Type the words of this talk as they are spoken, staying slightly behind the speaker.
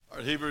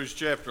All right, Hebrews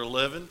chapter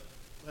 11.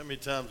 How many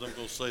times I'm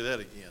going to say that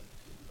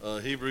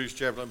again? Hebrews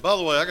chapter 11. By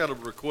the way, I got a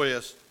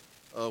request.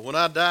 When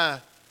I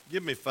die,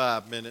 give me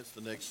 5 minutes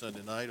the next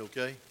Sunday night,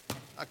 okay?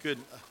 I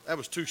couldn't. That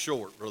was too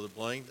short, Brother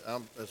Blaine.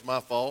 That's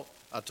my fault.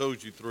 I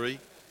told you 3,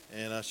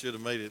 and I should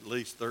have made it at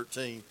least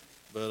 13.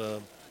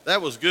 But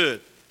that was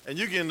good. And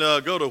you can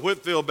go to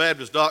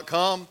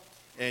whitfieldbaptist.com,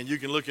 and you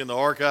can look in the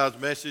archives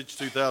message,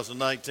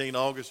 2019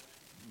 August,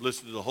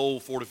 listen to the whole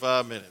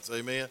 45 minutes.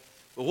 Amen.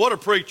 But what a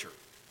preacher.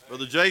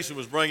 Brother Jason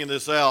was bringing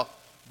this out.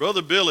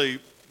 Brother Billy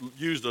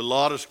used a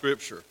lot of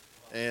scripture,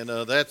 and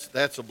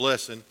that's a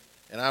blessing.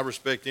 And I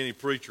respect any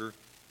preacher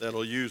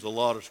that'll use a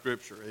lot of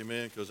scripture,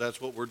 amen, because that's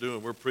what we're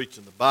doing. We're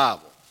preaching the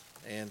Bible.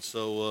 And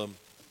so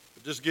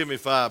just give me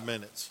 5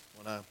 minutes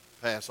when I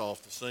pass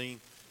off the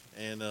scene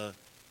and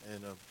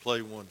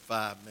play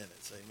 5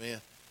 minutes, amen.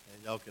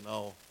 And y'all can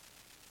all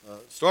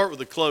start with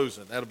the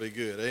closing. That'll be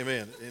good,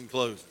 amen, in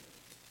closing.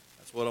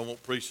 That's what I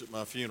want preached at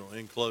my funeral,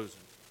 in closing.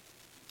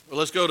 Well,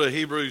 let's go to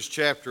Hebrews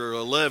chapter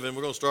 11.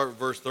 We're going to start with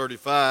verse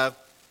 35,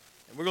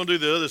 and we're going to do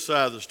the other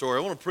side of the story.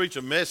 I want to preach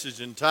a message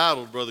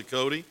entitled, Brother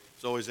Cody,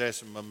 he's always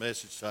asking my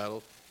message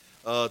title,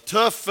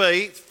 Tough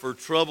Faith for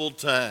Troubled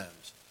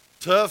Times.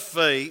 Tough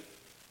Faith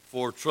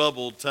for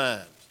Troubled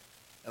Times.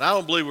 And I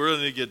don't believe we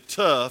really need to get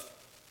tough,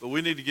 but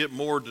we need to get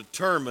more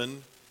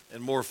determined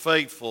and more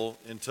faithful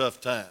in tough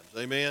times.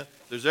 Amen?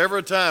 If there's ever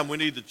a time we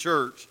need the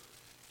church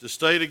to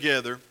stay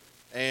together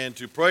and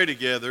to pray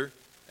together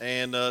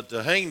and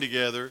to hang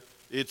together,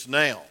 it's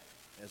now.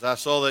 As I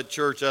saw that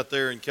church out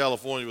there in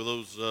California with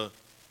those,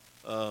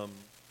 and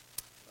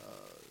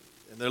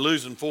they're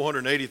losing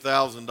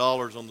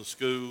 $480,000 on the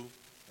school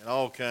and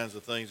all kinds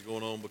of things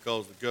going on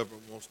because the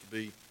government wants to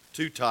be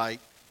too tight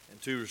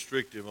and too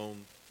restrictive on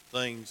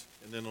things.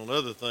 And then on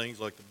other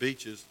things like the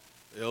beaches,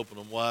 they open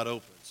them wide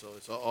open. So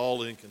it's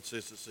all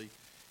inconsistency.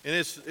 And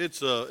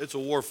it's a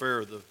warfare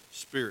of the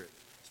spirit.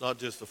 It's not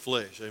just the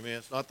flesh, amen.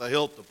 It's not the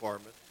health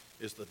department.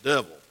 It's the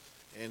devil.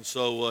 And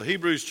so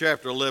Hebrews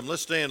chapter 11,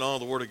 let's stand on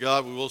the Word of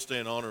God. We will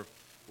stand on the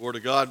Word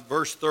of God.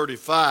 Verse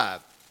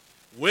 35,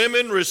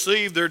 women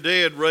received their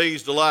dead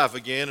raised to life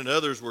again, and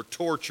others were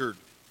tortured.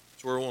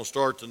 That's where I want to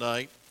start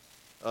tonight.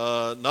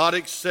 Not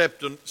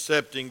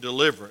accepting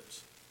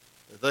deliverance,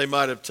 that they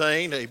might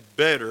obtain a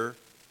better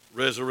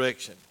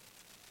resurrection.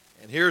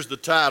 And here's the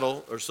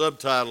title or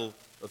subtitle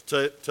of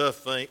Tough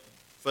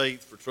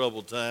Faith for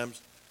Troubled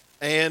Times,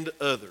 and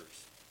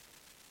others.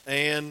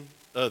 And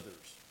others.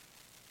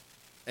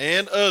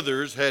 And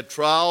others had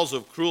trials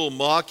of cruel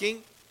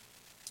mocking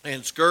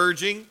and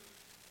scourging,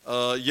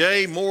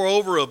 yea,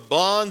 moreover, of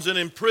bonds and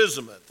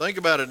imprisonment. Think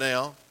about it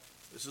now.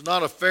 This is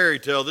not a fairy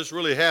tale. This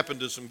really happened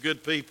to some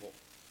good people,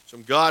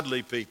 some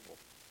godly people,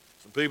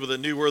 some people that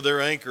knew where their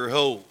anchor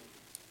hold.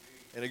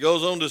 And it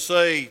goes on to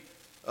say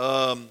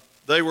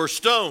they were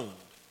stoned.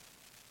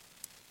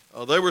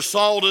 They were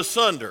sawed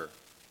asunder.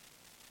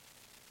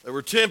 They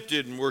were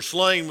tempted and were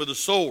slain with a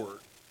sword.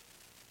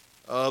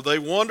 They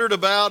wandered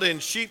about in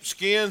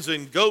sheepskins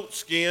and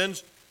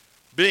goatskins,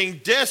 being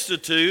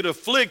destitute,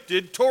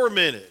 afflicted,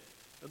 tormented.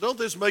 Now, don't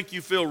this make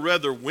you feel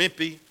rather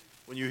wimpy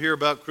when you hear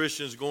about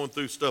Christians going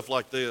through stuff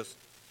like this?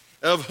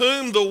 Of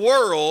whom the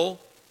world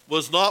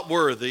was not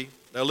worthy.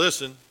 Now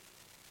listen,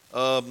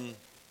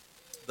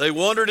 they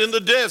wandered in the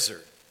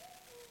desert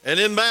and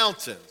in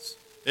mountains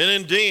and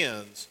in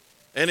dens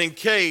and in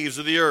caves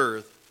of the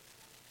earth.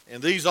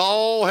 And these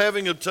all,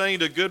 having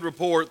obtained a good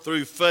report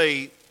through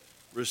faith,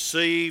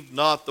 received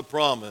not the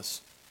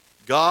promise,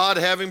 God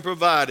having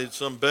provided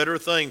some better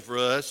thing for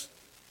us,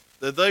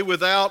 that they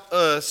without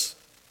us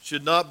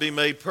should not be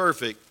made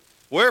perfect.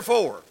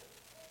 Wherefore,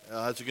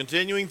 it's a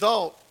continuing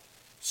thought,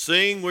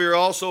 seeing we are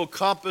also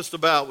compassed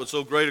about with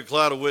so great a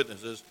cloud of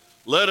witnesses,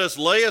 let us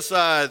lay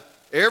aside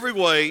every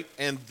weight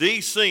and the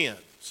sin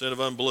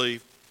of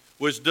unbelief,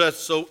 which doth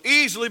so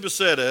easily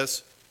beset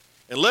us,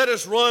 and let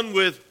us run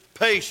with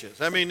patience.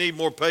 How many need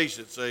more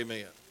patience?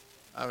 Amen.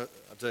 I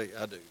tell you,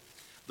 I do.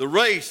 The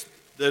race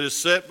that is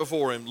set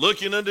before him,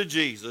 looking unto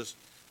Jesus,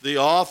 the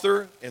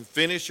author and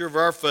finisher of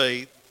our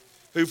faith,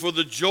 who for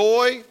the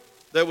joy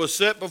that was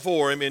set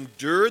before him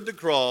endured the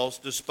cross,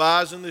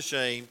 despising the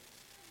shame,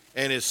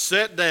 and is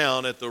set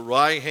down at the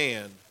right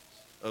hand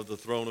of the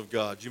throne of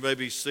God. You may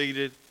be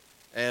seated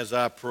as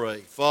I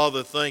pray.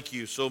 Father, thank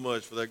you so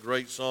much for that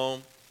great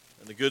song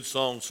and the good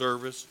song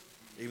service,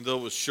 even though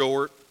it was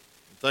short.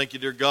 And thank you,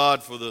 dear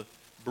God, for the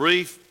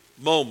brief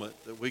moment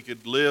that we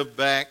could live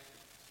back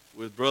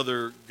with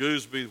Brother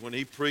Gooseby when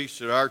he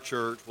preached at our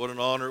church. What an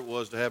honor it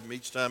was to have him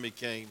each time he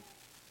came.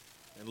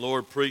 And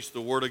Lord, preach the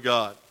Word of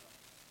God.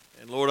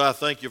 And Lord, I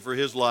thank you for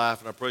his life,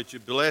 and I pray that you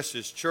bless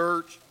his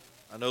church.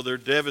 I know they're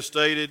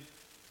devastated.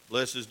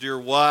 Bless his dear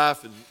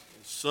wife and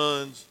his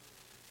sons,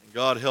 and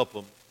God help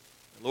them.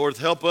 And Lord,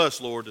 help us,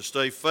 Lord, to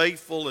stay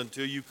faithful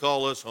until you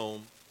call us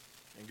home.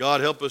 And God,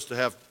 help us to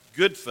have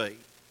good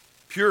faith,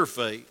 pure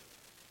faith,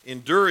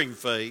 enduring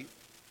faith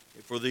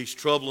for these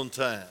troubling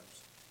times.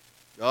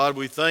 God,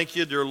 we thank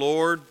you, dear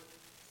Lord,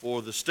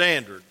 for the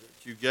standard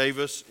that you gave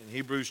us in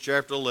Hebrews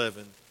chapter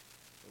 11.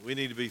 We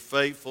need to be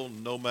faithful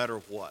no matter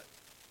what.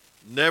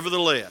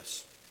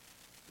 nevertheless,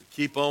 to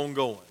keep on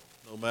going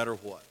no matter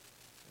what.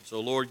 And so,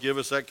 Lord, give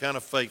us that kind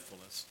of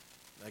faithfulness,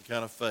 that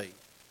kind of faith.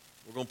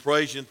 We're going to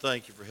praise you and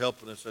thank you for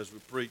helping us as we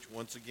preach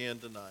once again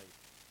tonight.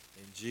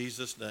 In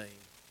Jesus' name,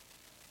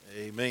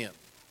 amen.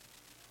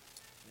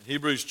 In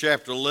Hebrews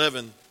chapter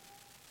 11,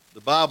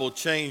 the Bible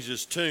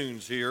changes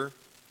tunes here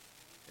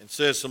and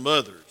says some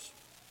others.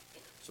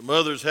 Some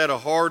others had a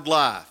hard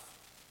life.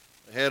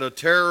 They had a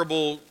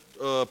terrible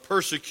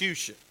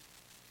persecution.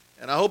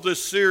 And I hope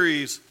this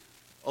series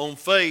on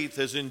faith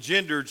has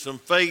engendered some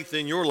faith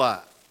in your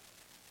life.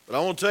 But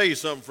I want to tell you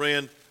something,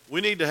 friend.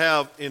 We need to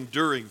have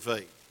enduring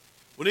faith.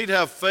 We need to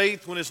have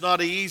faith when it's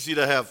not easy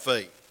to have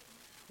faith.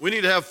 We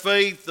need to have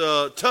faith,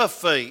 tough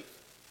faith,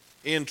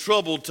 in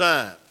troubled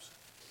times.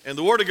 And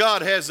the Word of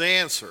God has the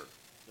answer.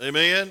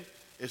 Amen?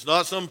 It's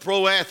not some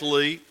pro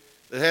athlete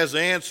that has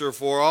the answer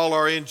for all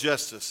our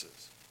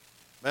injustices.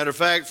 Matter of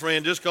fact,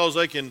 friend, just because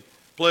they can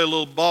play a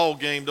little ball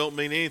game don't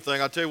mean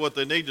anything. I'll tell you what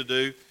they need to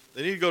do.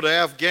 They need to go to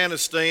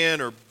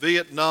Afghanistan or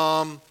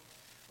Vietnam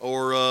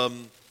or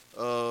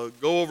go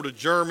over to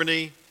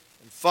Germany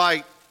and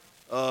fight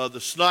the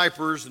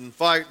snipers and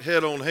fight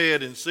head on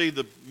head and see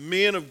the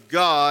men of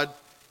God,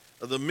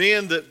 the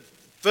men that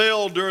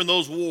fell during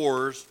those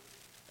wars,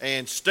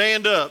 and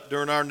stand up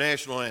during our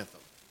national anthem.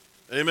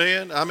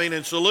 Amen? I mean,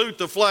 and salute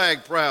the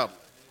flag proudly.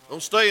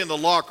 Don't stay in the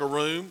locker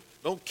room.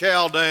 Don't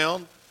cow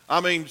down.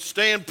 I mean,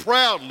 stand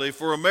proudly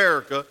for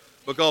America,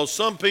 because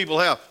some people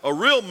have. A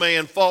real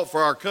man fought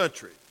for our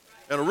country,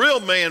 and a real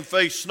man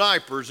faced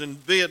snipers in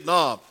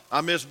Vietnam. I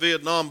missed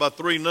Vietnam by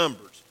 3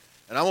 numbers.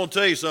 And I want to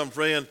tell you something,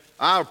 friend.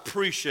 I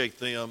appreciate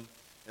them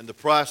and the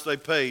price they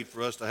paid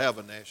for us to have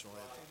a national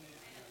anthem.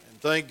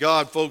 And thank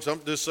God, folks,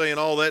 I'm just saying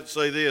all that to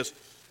say this.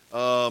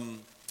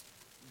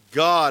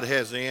 God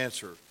has the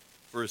answer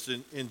for its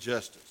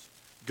injustice.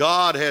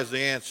 God has the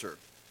answer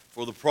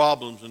for the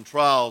problems and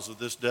trials of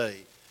this day.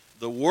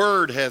 The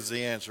Word has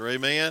the answer,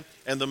 amen?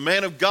 And the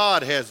man of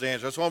God has the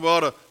answer. That's why we ought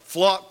to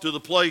flock to the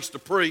place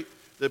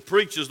that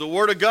preaches the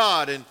Word of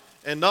God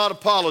and not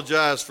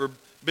apologize for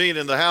being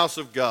in the house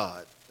of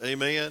God,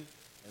 amen?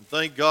 And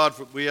thank God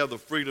we have the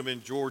freedom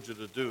in Georgia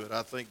to do it.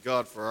 I thank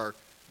God for our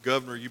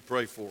governor. You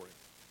pray for him.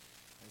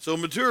 And so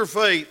mature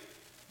faith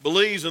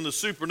believes in the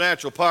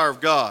supernatural power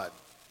of God,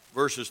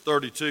 verses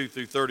 32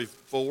 through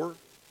 34.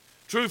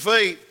 True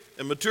faith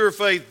and mature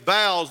faith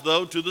bows,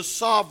 though, to the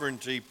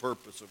sovereignty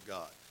purpose of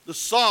God, the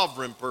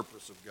sovereign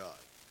purpose of God.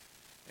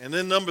 And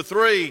then number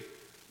 3,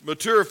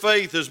 mature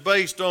faith is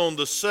based on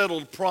the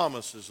settled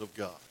promises of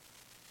God.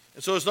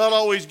 And so it's not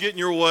always getting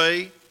your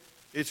way,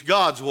 it's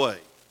God's way.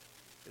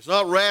 It's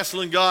not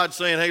wrestling God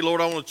saying, hey, Lord,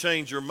 I want to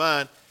change your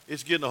mind.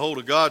 It's getting a hold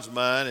of God's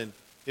mind, and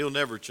he'll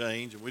never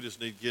change, and we just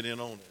need to get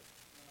in on it.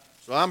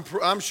 So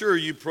I'm sure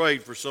you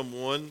prayed for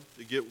someone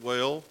to get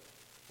well,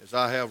 as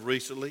I have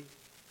recently,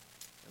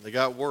 and they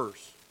got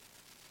worse.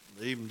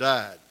 They even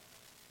died.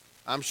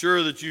 I'm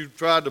sure that you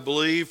tried to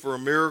believe for a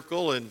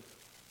miracle, and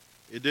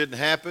it didn't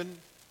happen,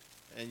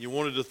 and you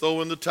wanted to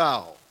throw in the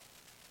towel.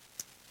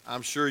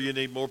 I'm sure you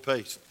need more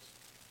patience.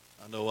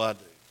 I know I do.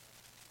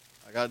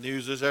 I got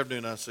news this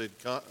afternoon. I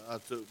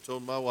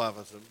told my wife,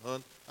 I said,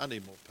 hon, I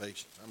need more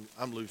patience.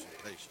 I'm losing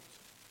patience.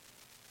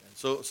 And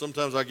so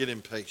sometimes I get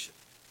impatient.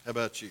 How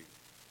about you?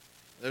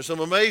 There's some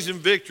amazing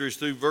victories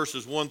through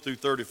verses 1 through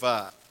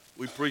 35.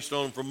 We preached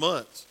on them for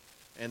months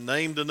and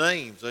named the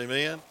names,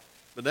 amen?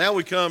 But now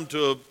we come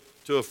to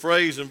a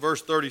phrase in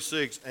verse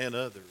 36, and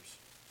others,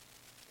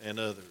 and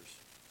others.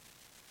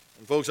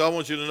 And folks, I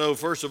want you to know,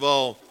 first of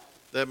all,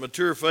 that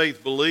mature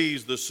faith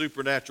believes the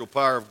supernatural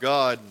power of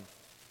God. And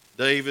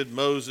David,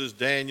 Moses,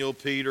 Daniel,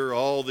 Peter,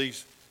 all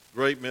these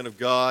great men of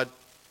God.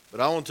 But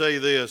I want to tell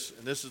you this,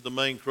 and this is the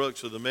main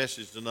crux of the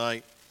message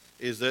tonight,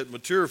 is that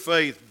mature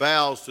faith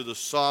bows to the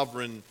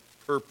sovereign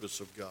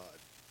purpose of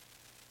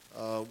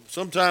God.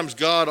 Sometimes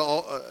God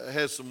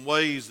has some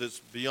ways that's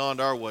beyond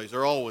our ways.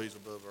 They're always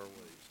above our ways.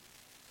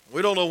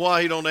 We don't know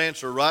why he don't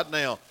answer right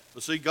now.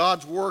 But see,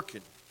 God's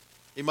working.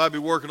 He might be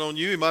working on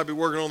you. He might be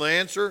working on the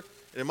answer.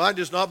 And it might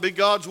just not be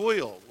God's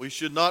will. We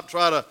should not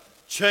try to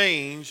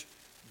change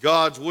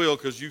God's will,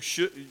 because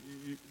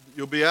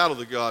you'll be out of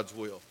the God's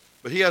will.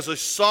 But he has a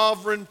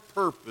sovereign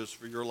purpose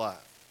for your life.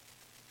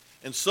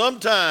 And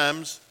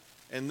sometimes,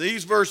 and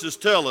these verses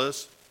tell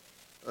us,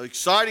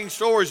 exciting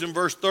stories in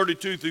verse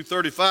 32 through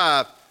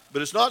 35,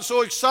 but it's not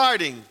so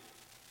exciting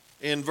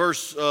in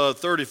verse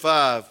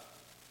 35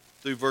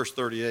 through verse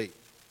 38.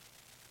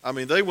 I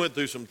mean, they went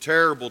through some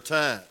terrible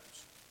times,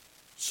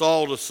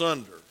 sawed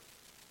asunder.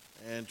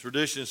 And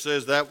tradition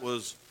says that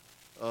was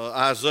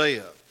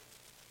Isaiah.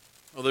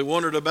 Well, they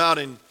wandered about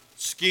in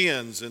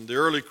skins, and the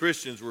early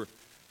Christians were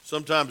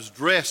sometimes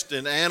dressed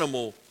in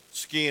animal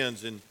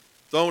skins and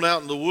thrown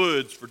out in the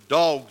woods for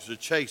dogs to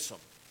chase them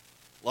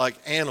like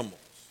animals.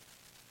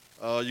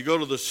 You go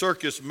to the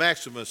Circus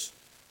Maximus,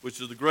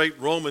 which is the great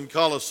Roman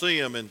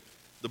Colosseum, and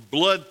the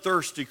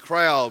bloodthirsty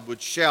crowd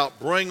would shout,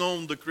 "Bring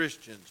on the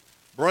Christians,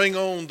 bring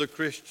on the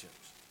Christians."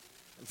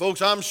 And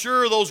folks, I'm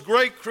sure those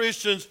great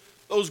Christians,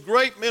 those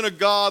great men of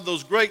God,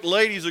 those great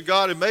ladies of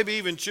God, and maybe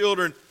even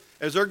children,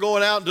 as they're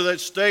going out into that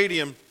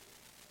stadium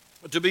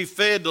to be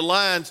fed to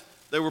lions,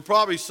 they were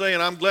probably saying,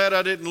 I'm glad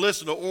I didn't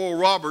listen to Oral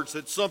Roberts,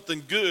 that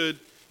something good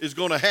is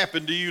going to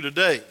happen to you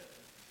today.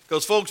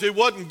 Because, folks, it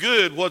wasn't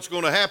good what's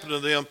going to happen to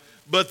them,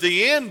 but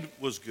the end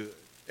was good,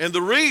 and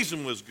the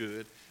reason was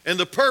good, and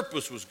the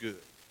purpose was good.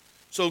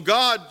 So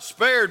God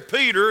spared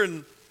Peter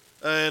and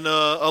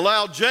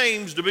allowed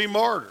James to be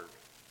martyred.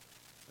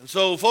 And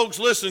so, folks,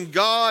 listen,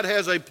 God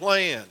has a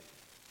plan,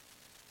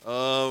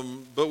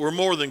 but we're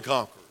more than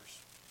conquerors,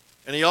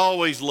 and he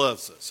always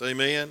loves us.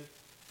 Amen?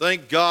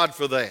 Thank God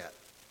for that.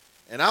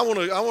 And I want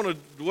to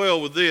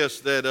dwell with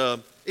this,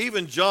 that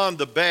even John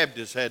the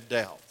Baptist had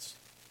doubts.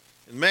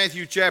 In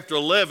Matthew chapter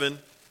 11,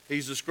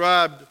 he's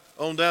described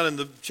on down in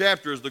the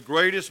chapter as the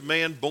greatest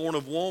man born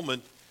of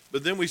woman.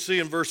 But then we see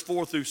in verse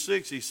 4 through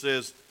 6, he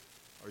says,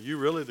 are you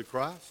really the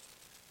Christ?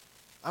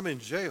 I'm in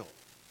jail.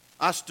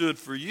 I stood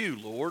for you,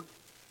 Lord.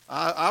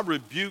 I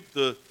rebuked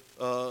the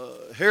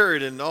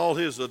Herod and all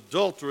his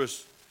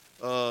adulterous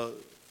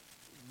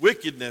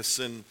wickedness,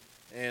 and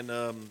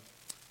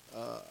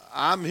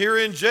I'm here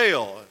in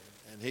jail.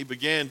 And he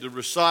began to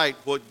recite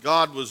what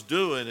God was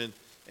doing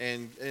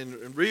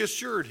and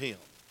reassured him.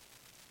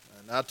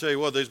 And I tell you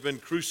what, there's been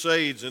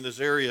crusades in this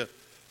area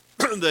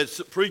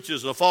that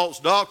preaches a false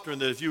doctrine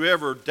that if you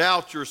ever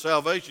doubt your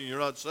salvation, you're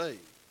not saved.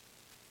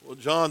 Well,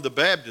 John the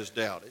Baptist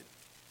doubted.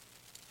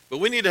 But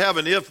we need to have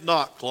an if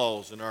not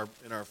clause in our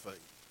faith.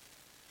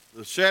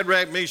 The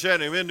Shadrach, Meshach,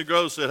 and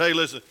Abednego said, hey,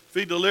 listen, if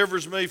he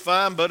delivers me,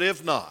 fine, but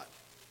if not,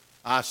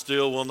 I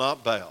still will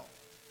not bow.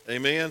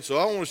 Amen? So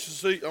I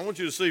want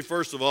you to see,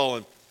 first of all,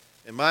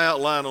 and my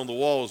outline on the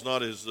wall is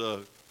not as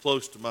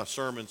close to my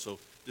sermon, so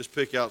just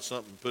pick out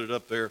something and put it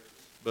up there.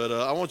 But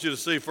I want you to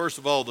see, first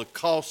of all, the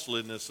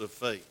costliness of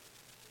faith.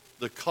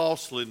 The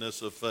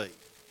costliness of faith.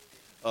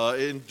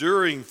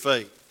 Enduring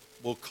faith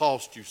will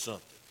cost you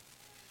something.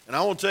 And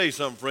I want to tell you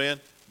something, friend.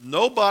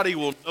 Nobody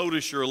will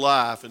notice your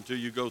life until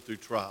you go through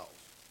trials.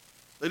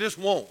 They just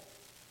won't.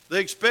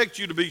 They expect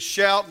you to be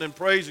shouting and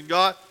praising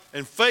God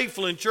and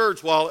faithful in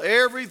church while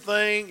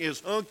everything is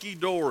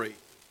hunky-dory.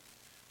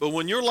 But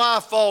when your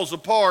life falls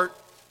apart,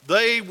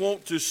 they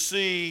want to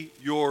see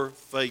your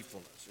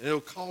faithfulness. And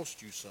it'll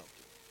cost you something.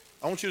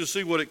 I want you to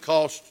see what it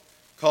cost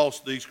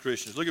these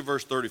Christians. Look at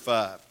verse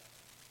 35.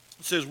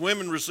 It says,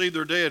 women received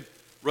their dead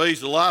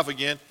raised to life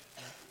again,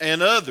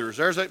 and others,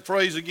 there's that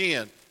phrase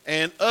again,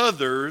 and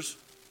others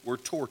were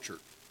tortured.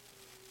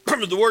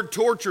 The word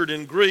tortured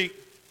in Greek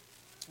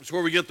is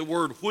where we get the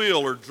word wheel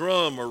or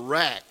drum or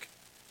rack.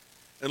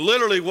 And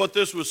literally what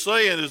this was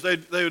saying is they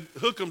would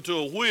hook them to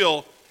a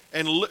wheel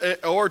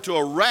or to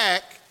a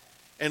rack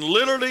and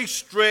literally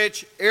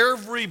stretch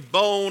every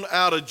bone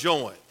out of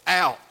joint.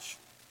 Ouch.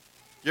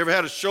 You ever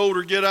had a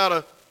shoulder get out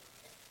of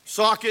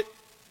socket?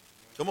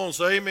 Come on,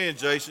 say amen,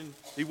 Jason.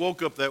 He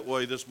woke up that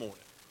way this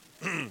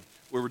morning.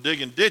 We were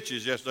digging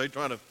ditches yesterday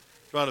trying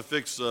to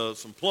fix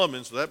some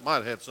plumbing, so that might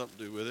have had something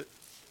to do with it.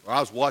 Or I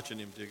was watching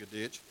him dig a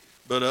ditch.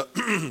 But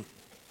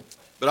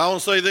but I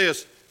want to say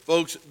this,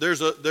 folks.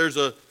 There's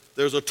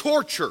a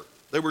torture.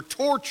 They were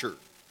tortured.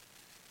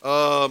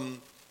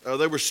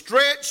 They were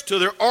stretched to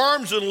their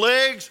arms and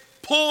legs,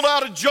 pulled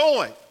out of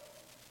joint.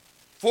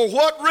 For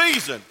what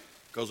reason?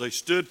 Because they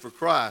stood for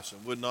Christ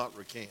and would not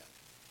recant.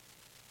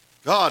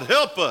 God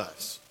help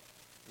us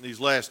in these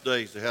last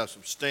days to have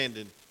some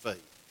standing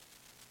faith.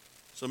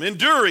 Some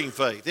enduring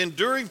faith.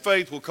 Enduring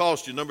faith will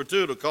cost you. Number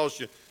two, it'll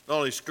cost you not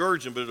only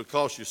scourging, but it'll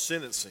cost you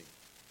sentencing.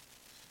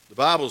 The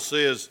Bible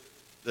says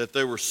that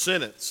they were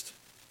sentenced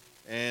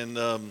and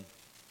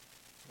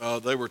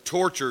they were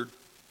tortured,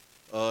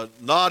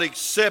 not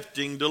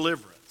accepting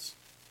deliverance.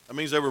 That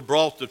means they were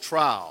brought to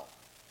trial.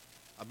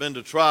 I've been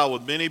to trial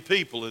with many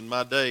people in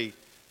my day,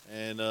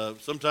 and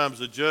sometimes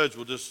the judge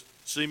will just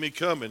see me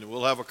coming and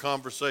we'll have a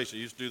conversation.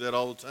 I used to do that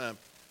all the time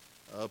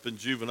up in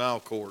juvenile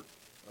court.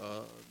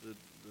 The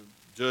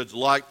judge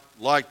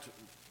liked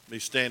me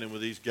standing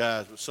with these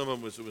guys, but some of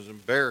them it was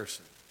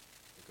embarrassing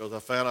because I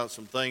found out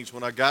some things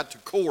when I got to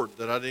court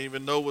that I didn't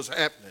even know was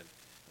happening,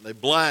 and they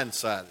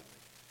blindsided me.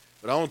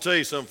 But I want to tell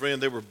you something,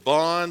 friend. They were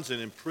bonds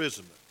and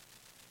imprisonment.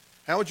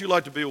 How would you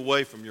like to be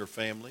away from your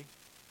family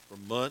for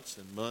months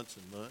and months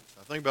and months?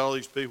 I think about all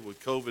these people with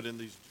COVID in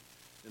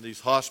these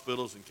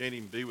hospitals and can't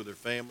even be with their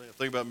family. I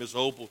think about Miss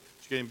Opal.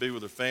 She can't even be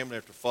with her family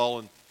after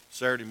falling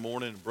Saturday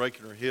morning and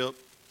breaking her hip.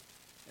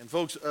 And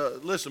folks,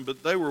 listen,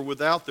 but they were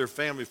without their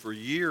family for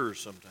years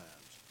sometimes,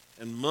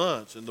 and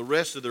months, and the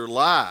rest of their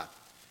life.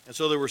 And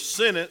so they were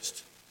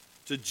sentenced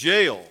to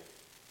jail,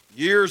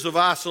 years of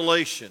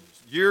isolation,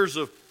 years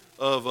of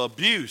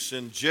abuse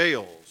in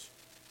jails,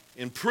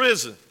 in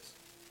prisons.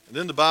 And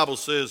then the Bible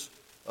says,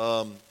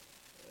 and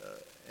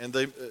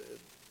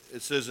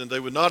they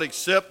would not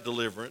accept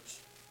deliverance,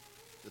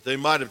 that they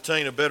might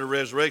obtain a better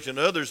resurrection.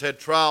 Others had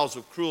trials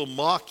of cruel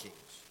mockings.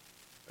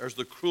 There's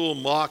the cruel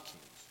mockings.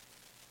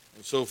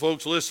 And so,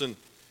 folks, listen,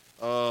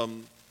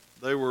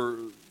 there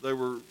was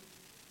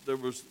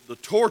the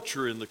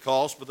torture in the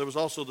cost, but there was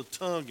also the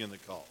tongue in the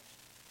cost.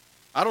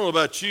 I don't know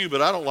about you,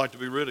 but I don't like to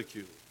be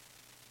ridiculed.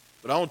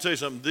 But I want to tell you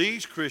something.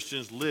 These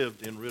Christians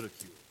lived in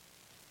ridicule.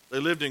 They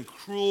lived in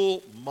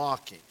cruel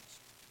mockings.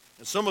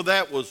 And some of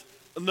that was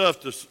enough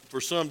for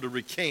some to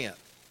recant.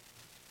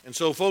 And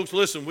so, folks,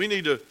 listen, we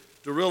need to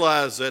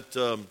realize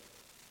that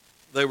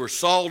they were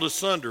sawed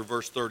asunder,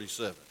 verse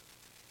 37.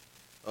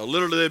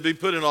 Literally, they'd be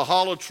put in a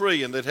hollow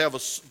tree, and they'd have a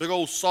big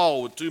old saw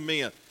with two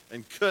men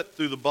and cut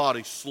through the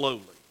body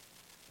slowly.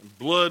 And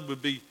blood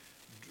would be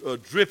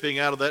dripping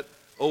out of that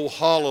old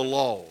hollow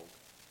log.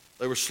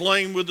 They were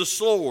slain with the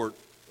sword,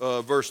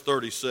 verse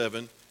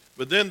 37.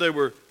 But then they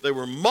were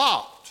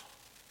mocked,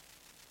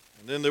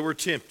 and then they were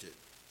tempted.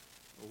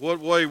 What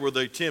way were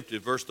they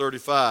tempted? Verse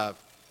 35,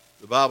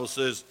 the Bible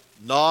says,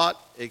 not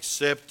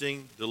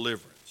accepting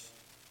deliverance.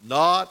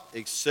 Not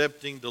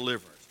accepting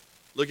deliverance.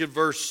 Look at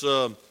verse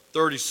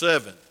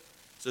 37. It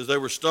says they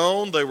were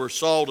stoned, they were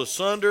sawed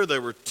asunder, they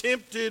were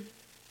tempted.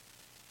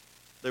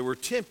 They were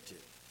tempted.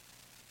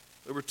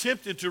 They were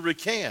tempted to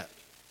recant.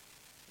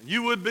 And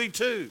you would be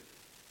too.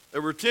 They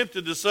were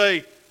tempted to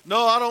say,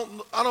 no,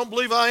 I don't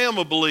believe I am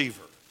a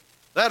believer.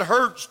 That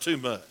hurts too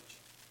much.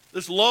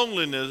 This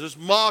loneliness, this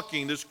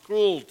mocking, this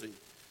cruelty,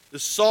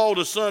 this sawed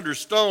asunder,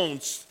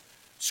 stoned,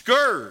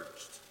 scourged.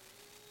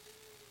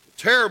 A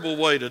terrible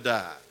way to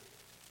die.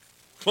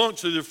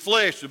 Clunks of your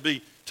flesh would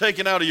be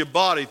taken out of your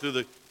body through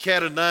the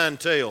cat of nine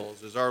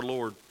tails as our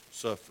Lord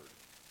suffered.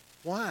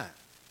 Why?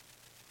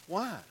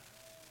 Why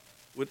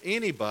would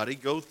anybody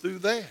go through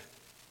that?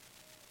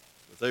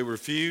 If they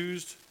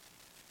refused,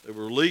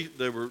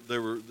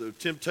 the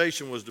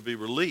temptation was to be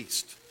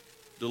released,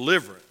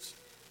 deliverance.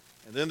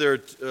 And then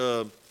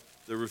the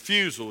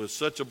refusal is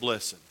such a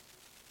blessing.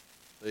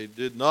 They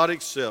did not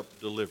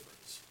accept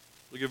deliverance.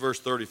 Look at verse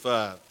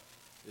 35.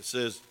 It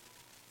says,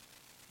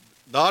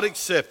 not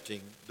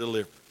accepting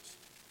deliverance,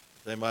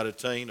 they might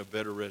attain a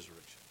better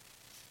resurrection.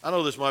 I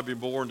know this might be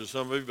boring to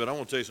some of you, but I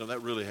want to tell you something,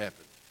 that really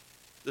happened.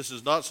 This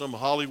is not some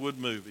Hollywood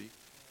movie.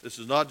 This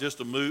is not just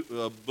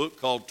a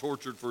book called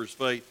Tortured for His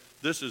Faith.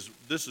 This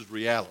is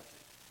reality.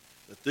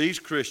 That these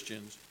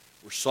Christians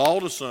were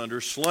sawed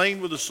asunder,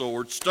 slain with a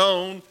sword,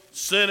 stoned,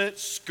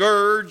 sentenced,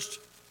 scourged,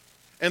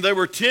 and they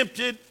were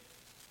tempted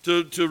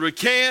to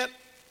recant,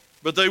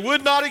 but they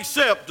would not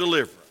accept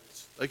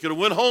deliverance. They could have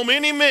went home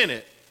any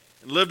minute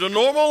and lived a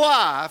normal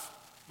life,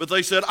 but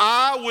they said,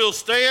 I will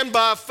stand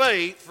by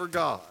faith for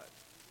God.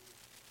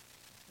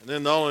 And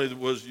then not only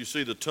was you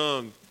see the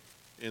tongue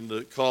in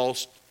the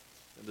cost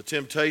and the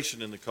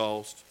temptation in the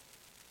cost,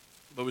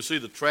 but we see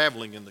the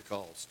traveling in the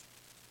cost.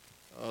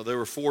 They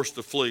were forced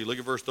to flee. Look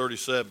at verse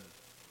 37.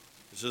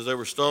 It says they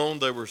were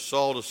stoned, they were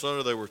sawed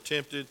asunder, they were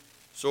tempted,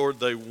 sword.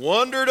 They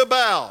wandered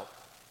about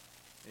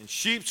in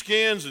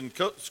sheepskins and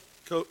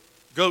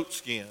goat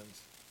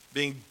skins,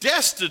 being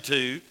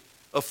destitute,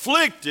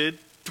 afflicted,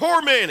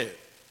 tormented.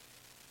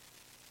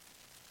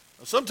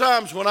 Now,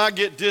 sometimes when I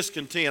get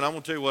discontent, I'm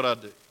going to tell you what I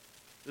do.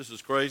 This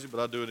is crazy,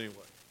 but I do it anyway.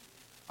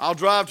 I'll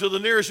drive to the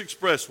nearest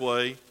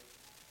expressway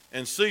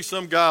and see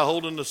some guy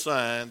holding a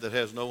sign that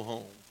has no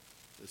home.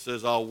 It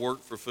says, I'll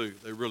work for food.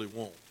 They really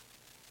won't.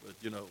 But,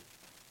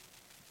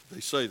 they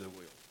say they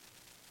will.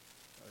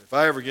 If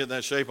I ever get in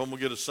that shape, I'm going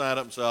to get a sign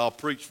up and say, I'll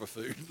preach for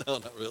food. No,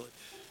 not really.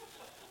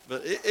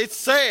 But it's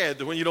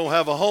sad when you don't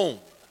have a home.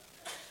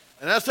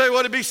 And I'll tell you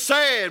what, it'd be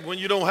sad when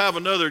you don't have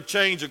another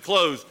change of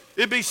clothes.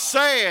 It'd be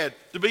sad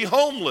to be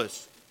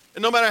homeless.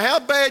 And no matter how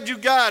bad you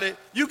got it,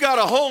 you got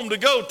a home to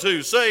go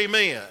to. Say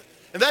amen.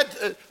 And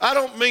that, I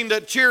don't mean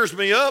that cheers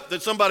me up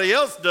that somebody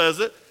else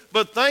does it,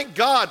 but thank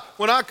God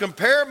when I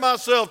compare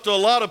myself to a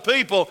lot of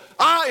people,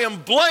 I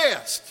am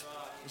blessed.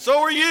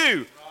 So are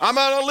you. I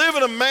might not live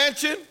in a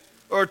mansion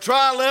or a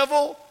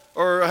tri-level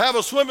or have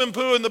a swimming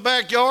pool in the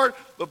backyard,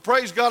 but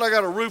praise God I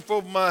got a roof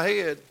over my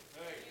head.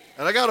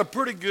 And I got a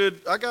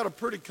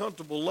pretty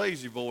comfortable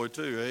lazy boy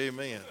too.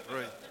 Amen.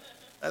 Praise.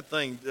 That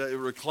thing, it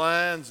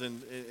reclines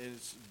and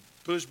it's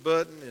push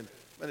button and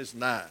man, it's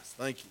nice.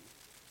 Thank you.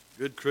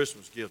 Good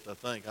Christmas gift, I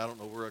think. I don't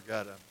know where I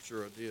got it. I'm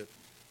sure I did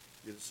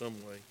get it some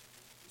way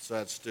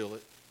besides steal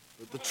it.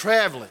 But the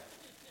traveling,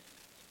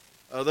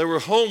 they were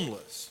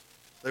homeless.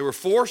 They were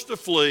forced to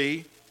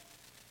flee,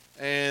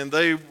 and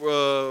they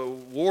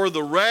wore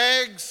the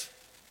rags.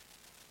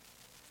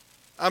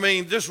 I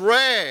mean, just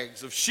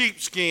rags of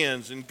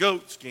sheepskins and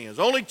goat skins.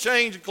 Only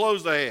change of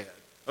clothes they had,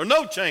 or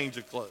no change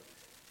of clothes.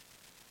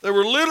 They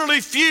were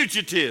literally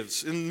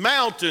fugitives in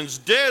mountains,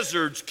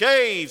 deserts,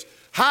 caves,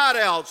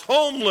 hideouts,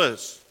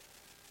 homeless.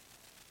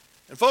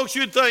 And folks,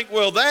 you'd think,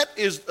 well, that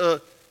is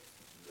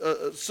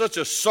such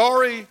a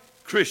sorry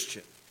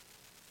Christian.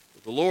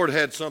 But the Lord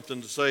had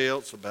something to say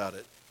else about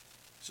it.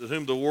 He said,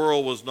 whom the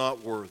world was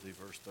not worthy,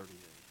 verse 38.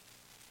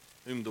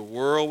 Whom the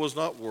world was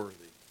not worthy.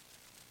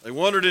 They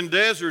wandered in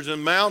deserts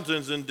and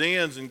mountains and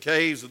dens and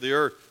caves of the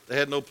earth. They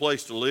had no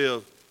place to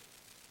live,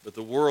 but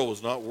the world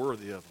was not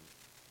worthy of them.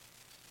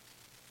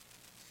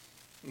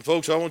 And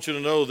folks, I want you to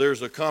know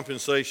there's a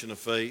compensation of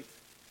faith.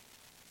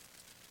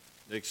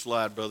 Next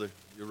slide, brother.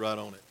 You're right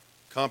on it.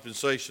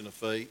 Compensation of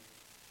faith.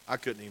 I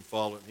couldn't even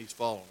follow it, and he's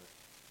following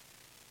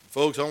it.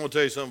 Folks, I want to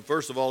tell you something.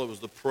 First of all, it was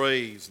the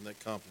praise in that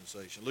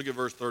compensation. Look at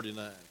verse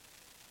 39. It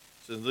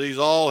says, these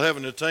all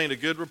having attained a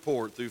good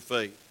report through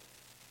faith.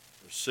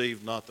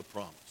 received not the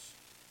promise.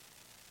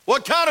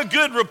 What kind of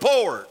good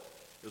report?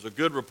 Is a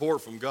good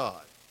report from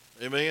God.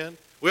 Amen?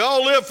 We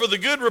all live for the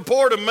good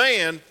report of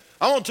man.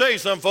 I want to tell you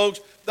something,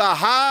 folks. The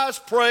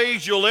highest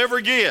praise you'll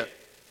ever get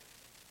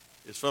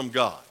is from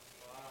God.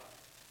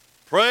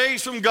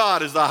 Praise from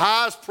God is the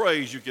highest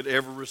praise you could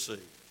ever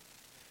receive.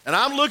 And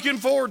I'm looking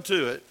forward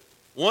to it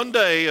one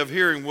day of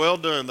hearing, well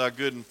done, thy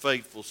good and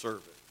faithful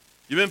servant.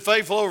 You've been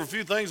faithful over a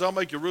few things, I'll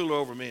make you ruler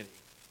over many.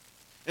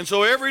 And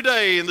so every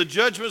day in the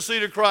judgment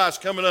seat of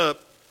Christ coming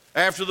up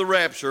after the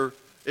rapture,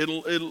 it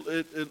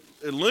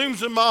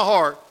looms in my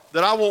heart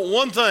that I want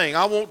one thing.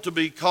 I want to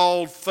be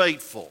called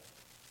faithful.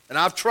 And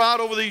I've tried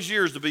over these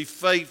years to be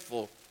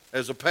faithful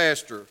as a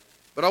pastor,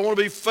 but I want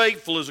to be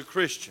faithful as a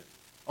Christian.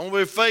 I want to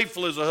be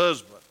faithful as a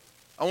husband.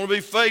 I want to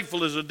be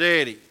faithful as a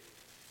daddy.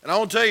 And I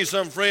want to tell you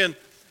something, friend.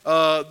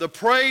 The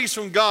praise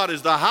from God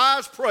is the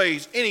highest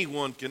praise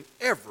anyone can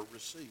ever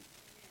receive.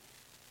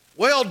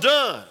 Well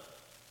done.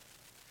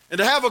 And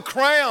to have a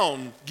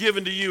crown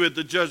given to you at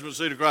the judgment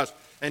seat of Christ,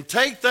 and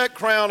take that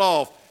crown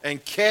off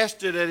and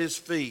cast it at his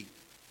feet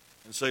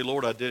and say,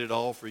 Lord, I did it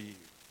all for you.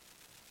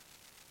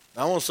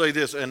 Now, I want to say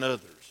this, and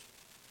others.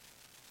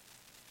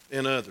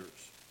 And others.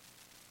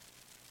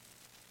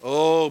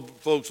 Oh,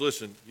 folks,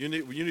 listen, you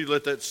need to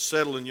let that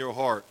settle in your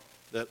heart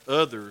that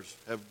others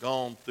have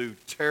gone through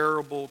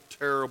terrible,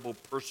 terrible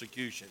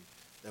persecution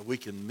that we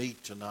can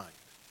meet tonight.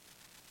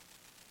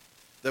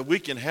 That we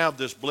can have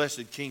this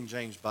blessed King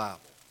James Bible.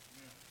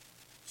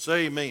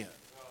 Say amen.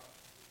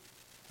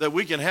 That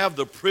we can have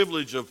the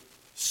privilege of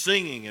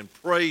singing and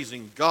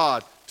praising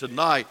God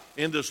tonight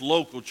in this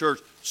local church.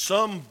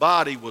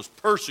 Somebody was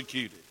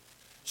persecuted.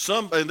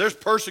 And there's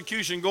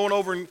persecution going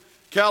over in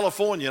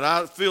California, and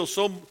I feel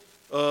so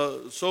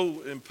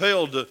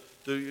impelled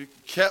to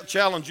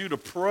challenge you to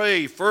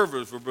pray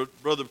fervently for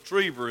Brother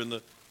Trieber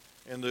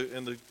in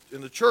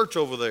the church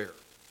over there.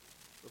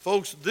 But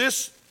folks,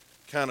 this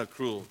kind of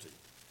cruelty,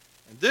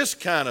 and this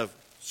kind of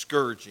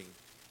scourging,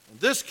 and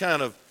this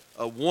kind of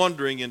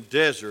wandering in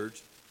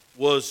deserts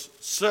was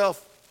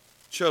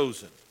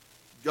self-chosen.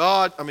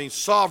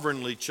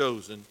 Sovereignly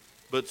chosen,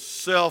 but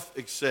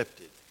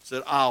self-accepted.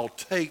 Said, I'll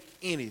take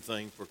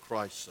anything for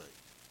Christ's sake.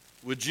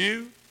 Would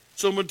you?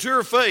 So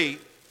mature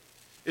faith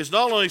is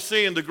not only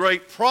seeing the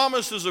great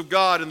promises of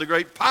God and the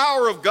great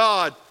power of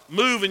God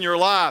move in your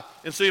life,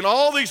 and seeing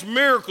all these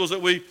miracles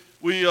that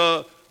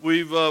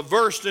we've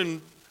versed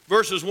in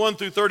verses 1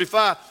 through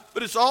 35,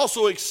 but it's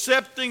also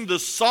accepting the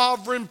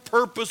sovereign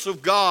purpose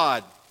of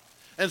God.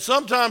 And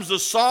sometimes the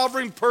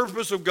sovereign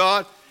purpose of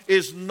God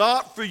is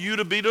not for you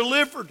to be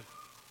delivered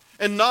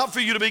and not for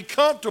you to be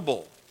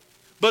comfortable,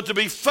 but to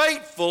be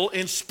faithful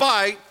in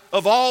spite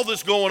of all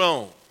that's going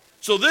on.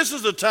 So this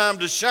is the time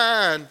to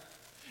shine,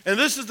 and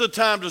this is the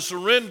time to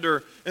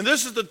surrender, and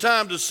this is the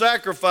time to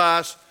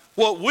sacrifice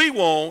what we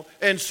want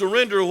and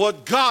surrender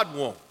what God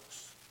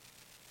wants.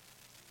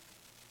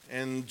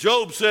 And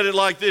Job said it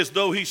like this,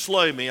 though he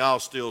slay me, I'll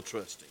still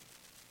trust him.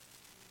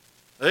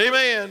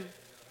 Amen.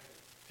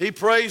 He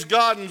praised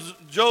God in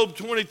Job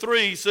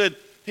 23. He said,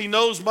 he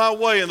knows my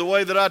way and the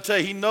way that I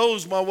take. He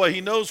knows my way.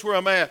 He knows where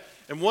I'm at.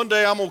 And one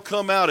day I'm going to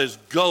come out as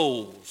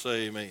gold.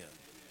 Say amen.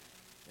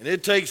 And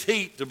it takes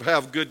heat to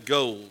have good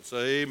gold.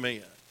 Say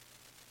amen.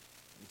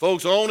 And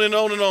folks, on and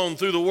on and on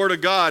through the Word of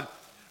God,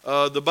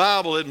 the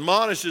Bible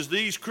admonishes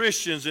these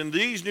Christians in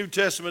these New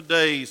Testament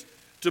days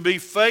to be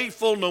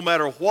faithful no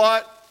matter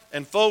what.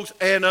 And folks,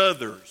 and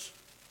others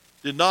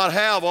did not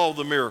have all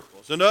the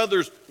miracles. And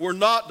others were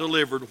not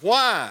delivered.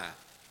 Why?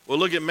 Well,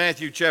 look at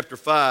Matthew chapter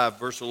 5,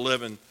 verse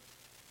 11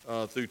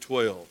 through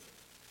 12.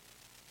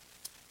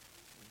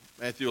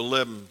 Matthew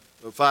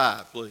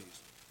 5, please.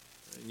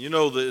 And you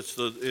know that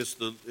it's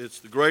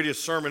the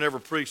greatest sermon ever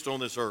preached on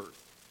this earth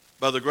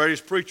by the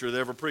greatest preacher that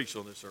ever preached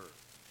on this earth.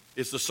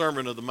 It's the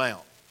Sermon of the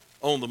Mount,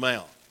 on the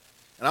Mount.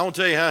 And I want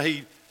to tell you how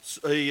he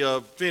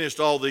finished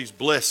all these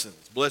blessings.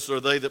 Blessed are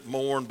they that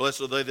mourn,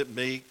 blessed are they that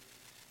meek,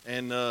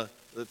 and that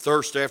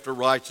thirst after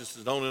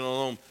righteousness, on and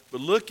on.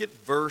 But look at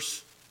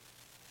verse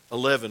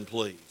 11,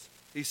 please.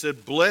 He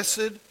said,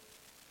 blessed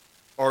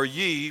are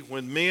ye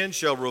when men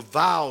shall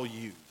revile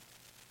you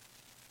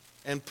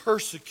and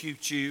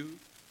persecute you,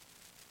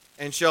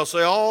 and shall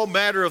say all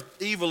manner of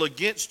evil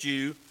against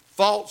you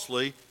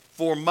falsely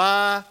for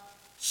my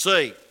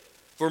sake.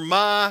 For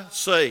my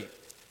sake.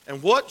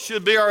 And what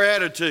should be our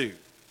attitude?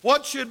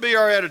 What should be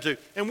our attitude?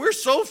 And we're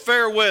so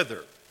fair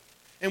weather,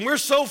 and we're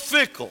so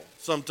fickle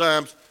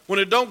sometimes. When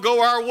it don't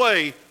go our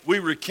way, we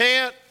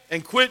recant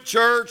and quit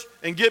church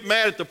and get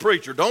mad at the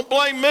preacher. Don't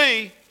blame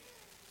me.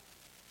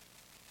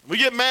 We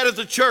get mad at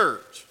the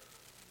church.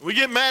 We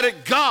get mad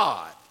at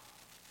God.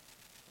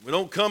 We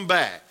don't come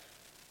back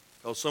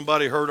because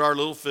somebody hurt our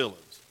little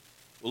feelings.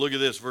 Well, look at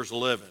this, verse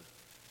 11.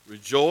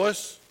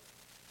 Rejoice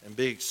and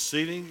be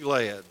exceeding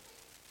glad,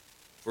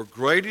 for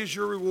great is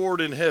your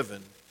reward in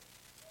heaven.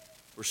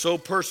 For so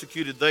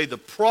persecuted they the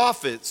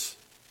prophets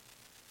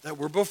that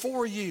were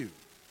before you.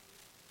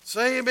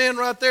 Say amen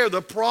right there.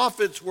 The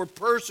prophets were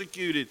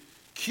persecuted,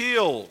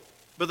 killed,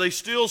 but they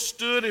still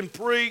stood and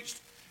preached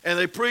And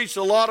they preached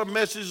a lot of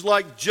messages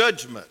like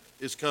judgment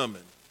is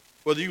coming,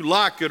 whether you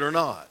like it or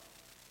not.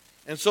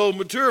 And so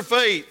mature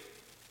faith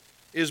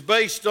is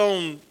based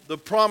on the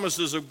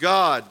promises of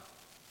God.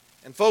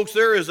 And folks,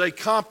 there is a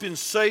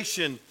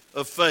compensation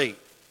of faith.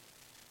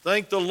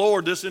 Thank the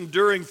Lord, this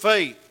enduring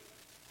faith.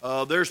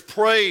 There's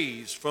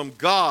praise from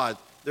God.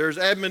 There's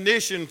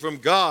admonition from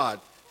God.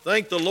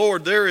 Thank the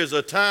Lord, there is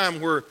a time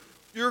where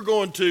you're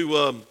going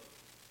to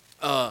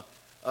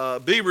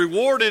be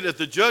rewarded at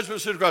the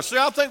judgment seat of Christ. See,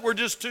 I think we're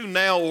just too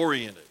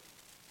now-oriented,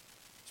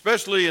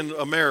 especially in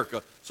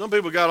America. Some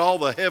people got all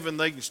the heaven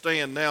they can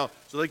stand now,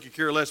 so they could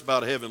care less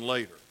about heaven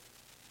later.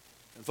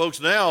 And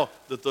folks, now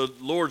that the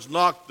Lord's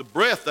knocked the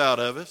breath out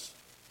of us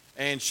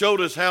and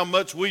showed us how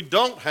much we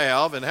don't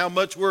have and how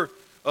much we're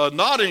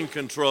not in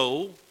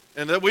control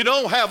and that we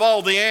don't have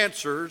all the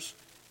answers,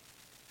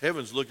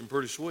 heaven's looking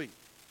pretty sweet.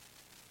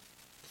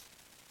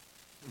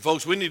 And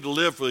folks, we need to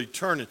live for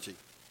eternity,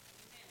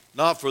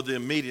 not for the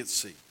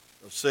immediacy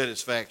of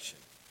satisfaction.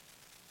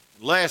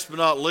 And last but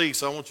not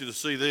least, I want you to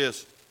see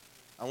this.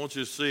 I want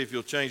you to see, if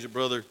you'll change it,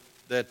 brother,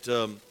 that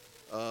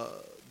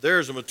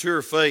there's a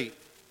mature faith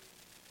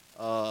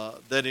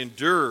that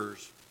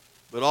endures,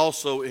 but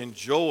also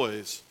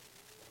enjoys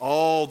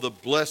all the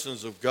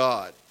blessings of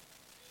God.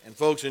 And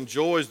folks,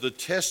 enjoys the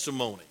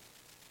testimony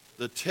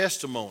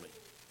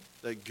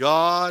that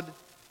God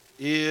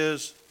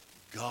is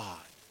God.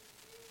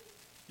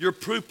 Your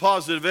proof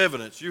positive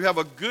evidence. You have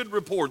a good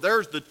report.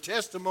 There's the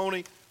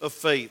testimony of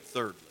faith,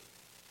 thirdly.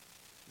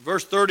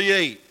 Verse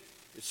 38,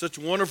 it's such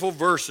wonderful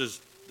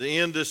verses to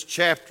end this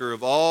chapter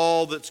of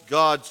all that's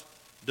God's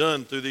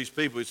done through these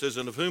people. He says,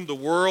 and of whom the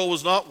world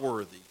was not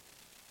worthy.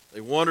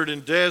 They wandered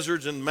in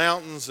deserts and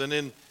mountains and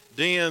in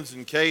dens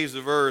and caves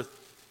of earth.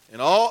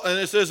 And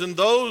it says, and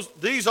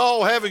these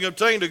all having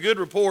obtained a good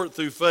report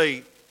through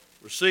faith,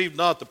 received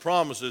not the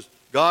promises,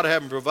 God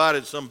having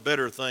provided some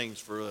better things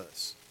for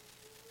us.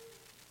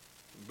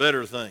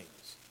 Better things.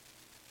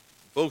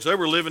 Folks, they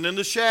were living in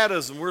the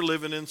shadows and we're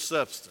living in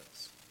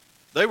substance.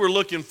 They were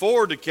looking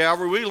forward to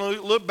Calvary. We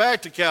look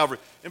back to Calvary.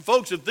 And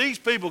folks, if these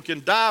people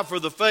can die for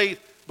the faith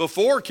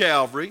before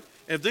Calvary,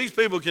 if these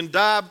people can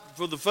die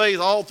for the faith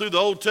all through the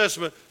Old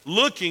Testament,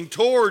 looking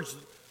towards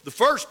the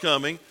first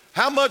coming,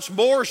 how much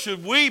more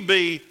should we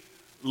be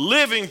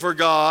living for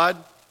God,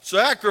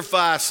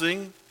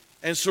 sacrificing,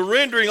 and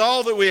surrendering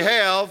all that we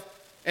have,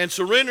 and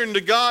surrendering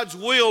to God's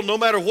will no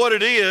matter what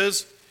it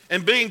is,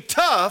 and being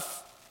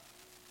tough,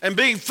 and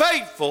being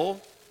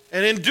faithful,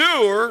 and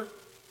endure,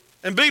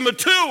 and be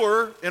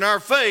mature in our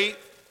faith,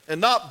 and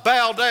not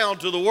bow down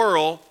to the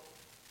world,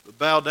 but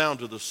bow down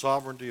to the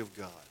sovereignty of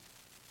God.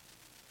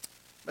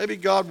 Maybe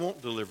God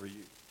won't deliver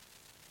you.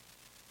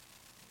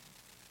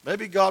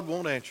 Maybe God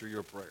won't answer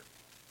your prayer.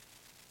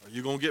 Are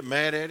you going to get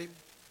mad at him?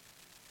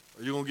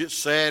 Are you going to get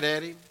sad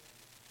at him?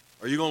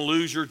 Are you going to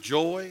lose your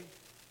joy?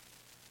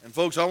 And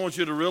folks, I want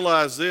you to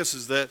realize this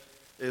is that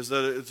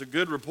it's a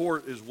good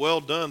report, is well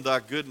done, thy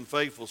good and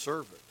faithful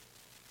servant.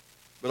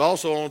 But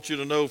also I want you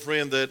to know,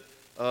 friend, that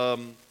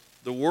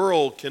the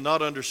world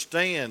cannot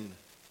understand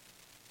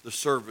the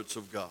servants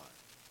of God.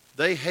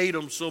 They hate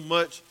them so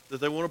much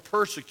that they want to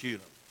persecute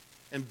them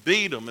and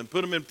beat them and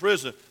put them in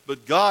prison.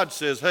 But God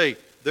says, hey,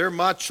 they're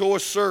my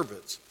choice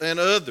servants, and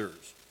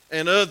others,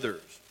 and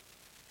others.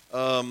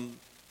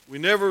 We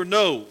never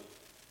know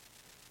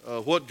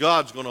what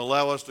God's going to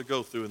allow us to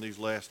go through in these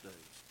last days.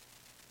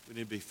 We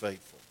need to be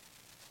faithful.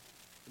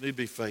 We need to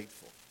be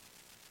faithful.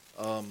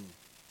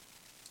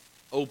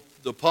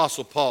 The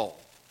Apostle Paul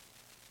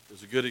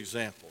is a good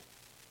example.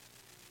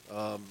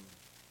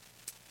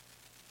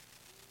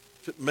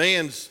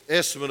 Man's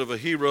estimate of a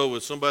hero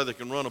is somebody that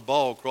can run a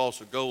ball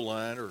across a goal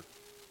line, or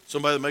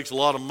somebody that makes a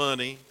lot of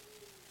money,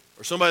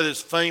 or somebody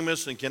that's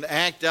famous and can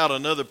act out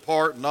another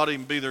part and not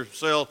even be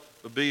themselves,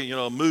 but be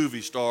a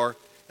movie star.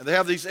 And they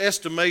have these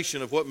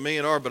estimation of what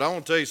men are. But I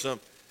want to tell you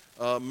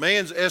something.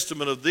 Man's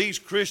estimate of these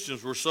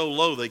Christians were so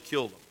low they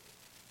killed them.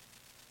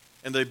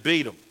 And they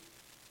beat them.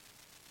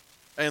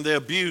 And they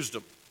abused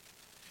them.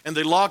 And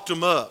they locked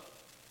them up.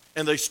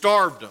 And they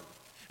starved them.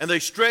 And they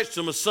stretched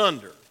them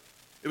asunder.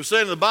 It was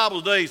said in the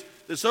Bible days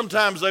that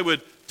sometimes they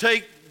would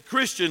take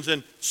Christians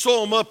and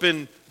sew them up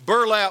in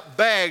burlap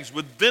bags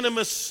with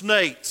venomous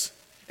snakes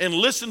and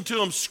listen to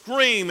them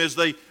scream as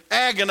they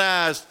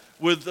agonized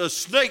with a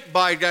snake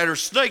bite or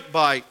snake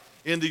bite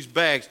in these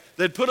bags.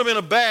 They'd put them in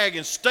a bag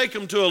and stake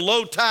them to a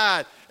low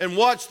tide and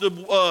watch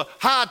the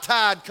high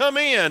tide come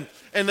in,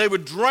 and they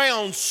would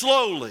drown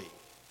slowly.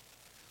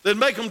 They'd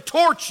make them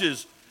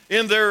torches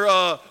in their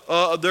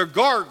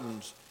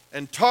gardens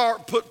and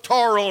put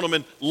tar on them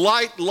and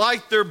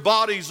light their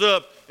bodies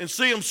up and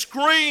see them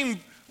scream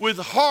with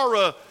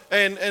horror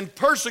and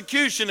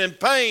persecution and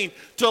pain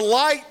to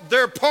light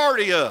their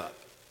party up.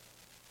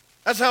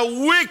 That's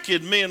how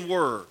wicked men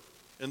were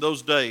in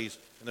those days,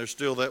 and they're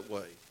still that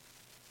way.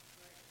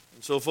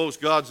 And so, folks,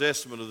 God's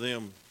estimate of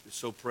them is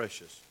so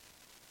precious.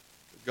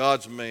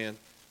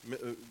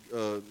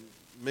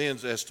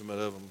 Men's estimate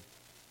of them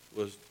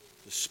was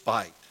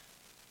despite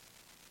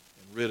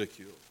and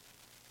ridicule.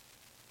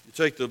 You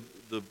take the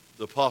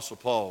the Apostle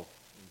Paul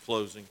in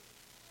closing.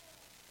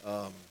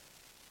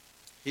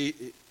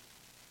 He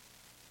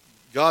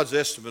God's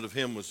estimate of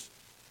him was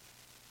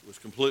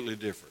completely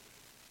different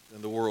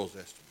than the world's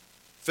estimate.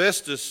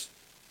 Festus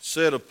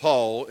said of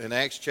Paul in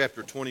Acts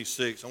chapter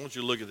 26, I want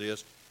you to look at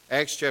this,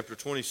 Acts chapter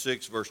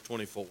 26, verse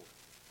 24.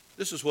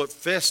 This is what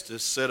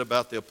Festus said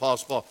about the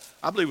Apostle Paul.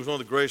 I believe he was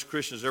one of the greatest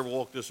Christians that ever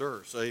walked this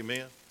earth. Say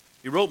amen.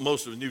 He wrote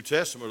most of the New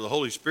Testament, or the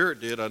Holy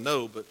Spirit did, I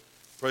know, but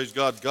praise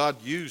God,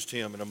 God used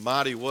him in a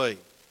mighty way.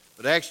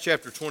 But Acts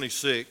chapter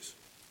 26,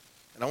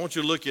 and I want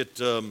you to look at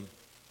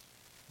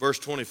verse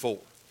 24.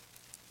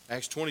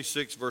 Acts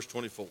 26, verse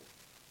 24.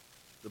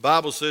 The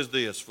Bible says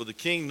this, "For the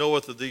king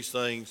knoweth of these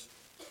things,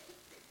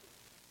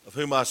 of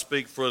whom I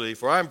speak freely.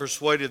 For I am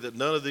persuaded that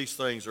none of these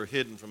things are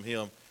hidden from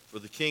him. For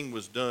the king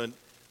was done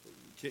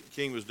in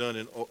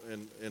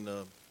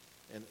the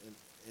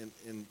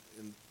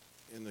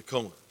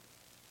corner."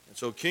 And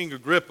so King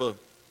Agrippa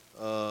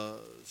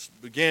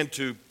began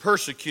to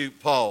persecute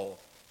Paul,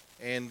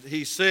 and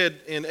he said,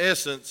 in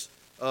essence,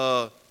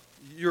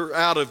 "You're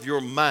out of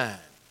your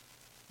mind.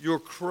 You're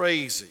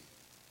crazy.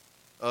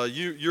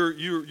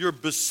 You're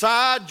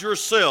beside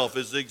yourself,"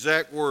 is the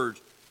exact words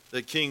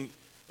that King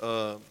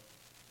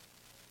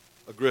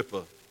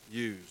Agrippa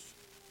used.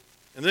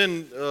 And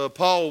then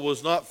Paul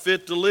was not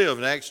fit to live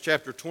in Acts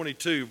chapter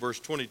 22, verse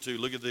 22.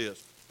 Look at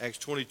this, Acts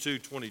 22,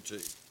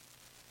 22.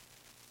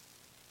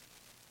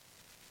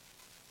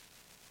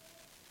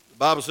 The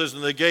Bible says,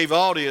 "And they gave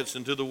audience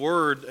unto the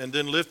word, and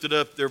then lifted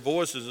up their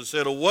voices and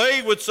said,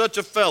 Away with such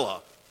a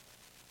fella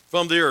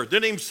from the earth."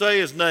 Didn't even say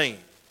his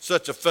name,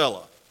 such a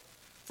fella.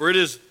 "For it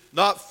is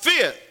not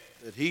fit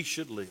that he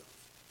should live."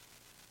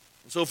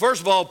 And so first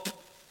of all,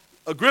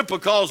 Agrippa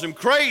calls him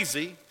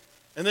crazy.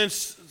 And then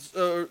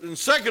and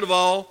second of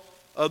all,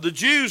 the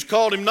Jews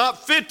called him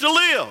not fit to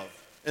live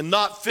and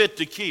not fit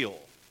to kill.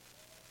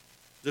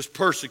 Just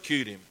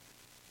persecute him,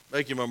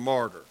 make him a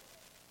martyr.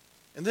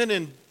 And then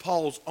in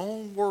Paul's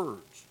own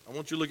words, I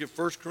want you to look at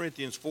 1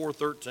 Corinthians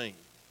 4:13.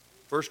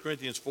 1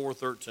 Corinthians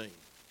 4:13.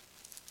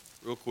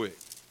 Real quick.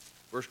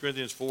 1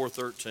 Corinthians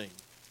 4:13.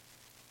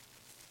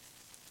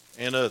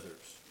 And others.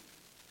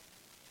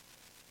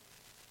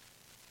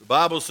 The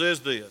Bible says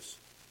this,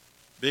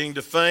 "Being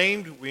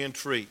defamed, we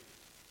entreat.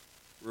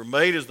 We're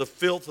made as the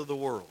filth of the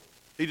world."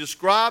 He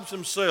describes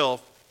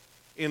himself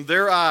in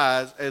their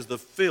eyes as the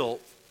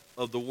filth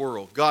of the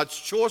world, God's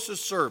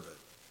choicest servant.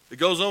 It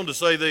goes on to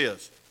say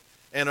this,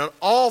 "And an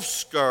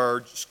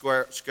off-scourging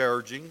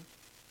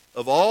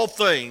of all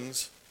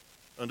things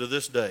unto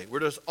this day."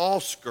 We're just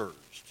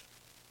off-scourged.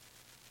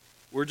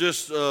 We're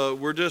just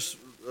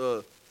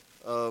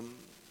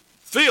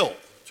filth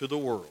to the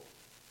world.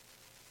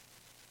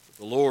 But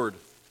the Lord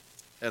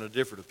had a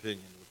different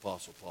opinion of the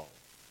Apostle Paul.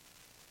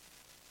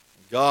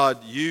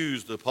 God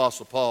used the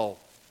Apostle Paul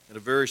in a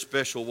very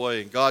special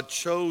way, and God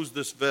chose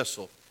this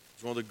vessel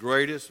as one of the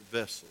greatest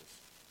vessels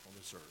on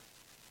this earth.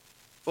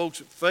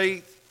 Folks,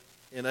 faith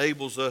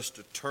enables us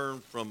to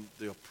turn from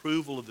the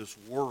approval of this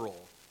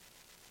world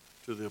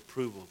to the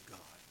approval of God.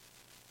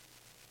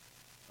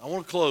 I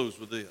want to close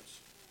with this.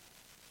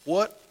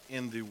 What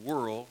in the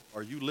world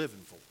are you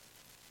living for?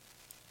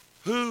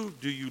 Who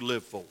do you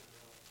live for?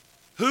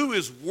 Who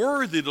is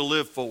worthy to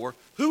live for?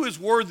 Who is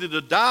worthy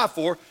to die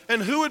for?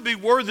 And who would be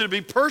worthy to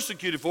be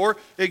persecuted for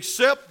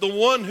except the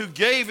one who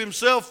gave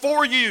himself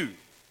for you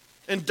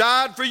and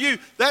died for you?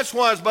 That's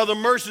why it's by the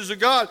mercies of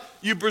God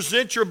you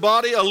present your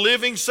body a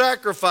living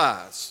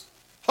sacrifice,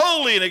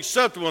 holy and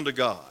acceptable unto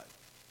God.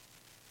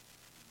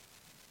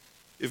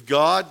 If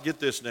God, get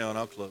this now and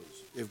I'll close.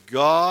 If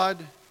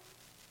God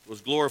was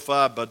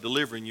glorified by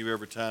delivering you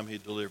every time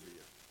he'd deliver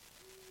you,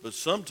 but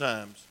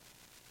sometimes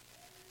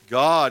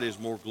God is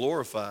more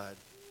glorified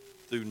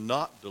through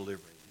not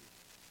delivering you.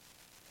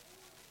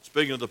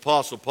 Speaking of the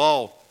Apostle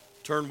Paul,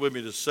 turn with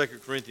me to 2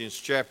 Corinthians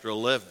chapter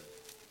 11.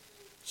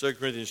 2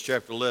 Corinthians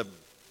chapter 11.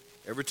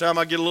 Every time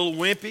I get a little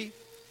wimpy,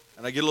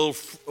 and I get a little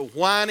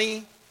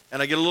whiny,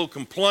 and I get a little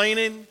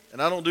complaining,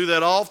 and I don't do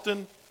that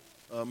often,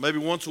 maybe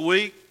once a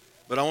week,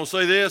 but I want to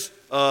say this,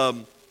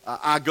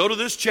 I go to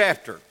this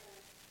chapter,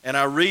 and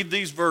I read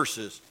these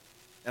verses,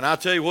 and I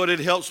tell you what, it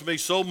helps me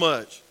so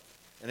much,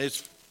 and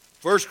it's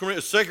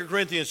 2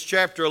 Corinthians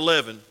chapter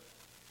 11,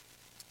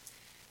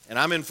 and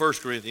I'm in 1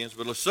 Corinthians,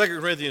 but 2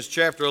 Corinthians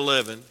chapter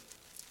 11,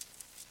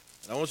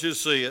 and I want you to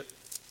see it.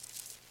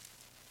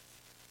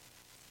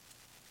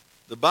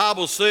 The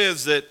Bible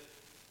says that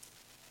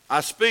I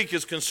speak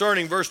as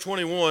concerning verse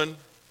 21,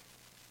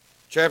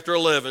 chapter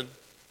 11,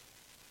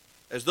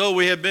 as though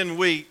we had been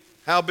weak,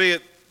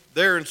 howbeit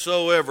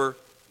thereinsoever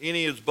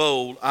any is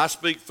bold, I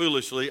speak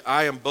foolishly,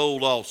 I am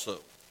bold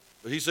also.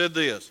 But he said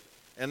this,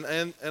 and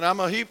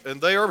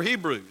they are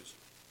Hebrews,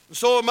 and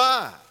so am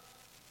I.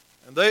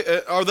 And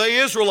are they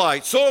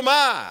Israelites? So am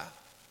I.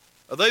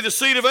 Are they the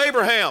seed of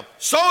Abraham?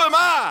 So am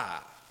I.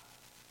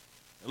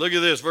 And look at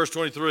this, verse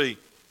 23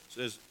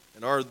 says,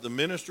 and are the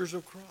ministers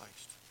of Christ.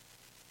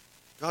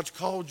 God's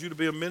called you to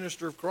be a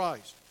minister of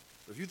Christ.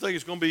 If you think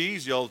it's going to be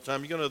easy all the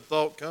time, you're going to have a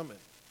thought coming.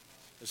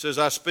 It says,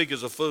 I speak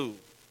as a fool.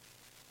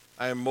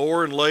 I am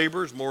more in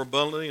labors, more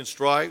abundantly in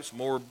stripes,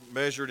 more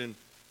measured in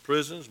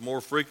prisons, more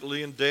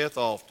frequently in death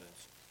often.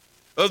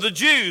 Of the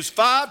Jews,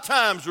 5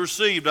 times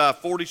received I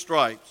 40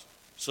 stripes,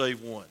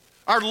 save one.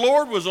 Our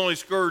Lord was only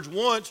scourged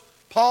once.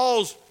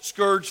 Paul's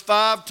scourged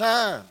 5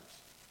 times.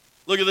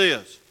 Look at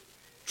this.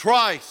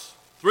 Twice,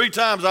 3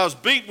 times I was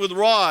beaten with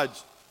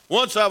rods.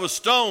 Once I was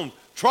stoned.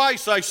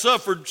 Twice I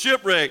suffered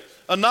shipwreck.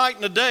 A night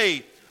and a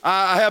day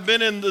I have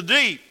been in the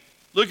deep.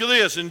 Look at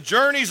this. In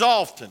journeys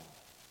often.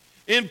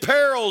 In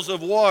perils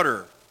of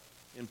water.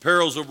 In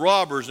perils of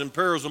robbers. In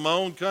perils of my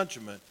own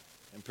countrymen.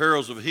 In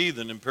perils of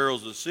heathen. In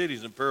perils of the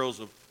cities. In perils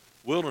of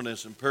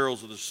wilderness. In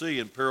perils of the sea.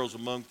 In perils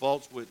among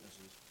false witnesses.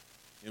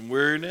 In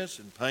weariness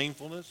and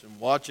painfulness. In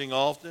watching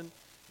often.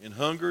 In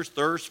hungers,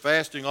 thirst,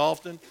 fasting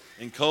often.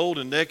 In cold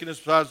and nakedness.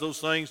 Besides those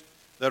things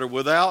that are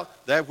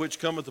without, that which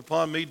cometh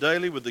upon me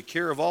daily with the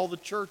care of all the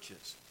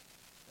churches.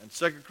 And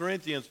 1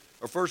 Corinthians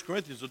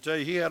will tell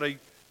you he had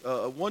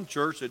one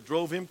church that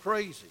drove him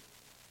crazy.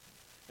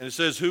 And it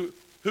says, who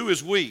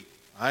is weak?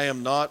 I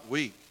am not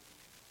weak.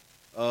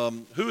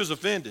 Who is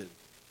offended?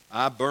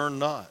 I burn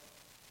not.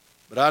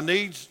 But I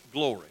needs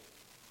glory.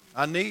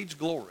 I needs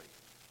glory.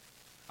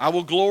 I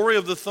will glory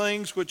of the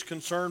things which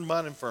concern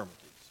mine infirmities.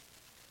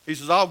 He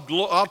says,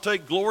 I'll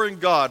take glory in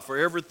God for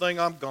everything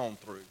I'm gone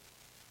through.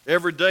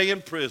 Every day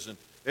in prison,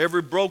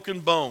 every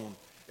broken bone,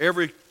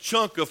 every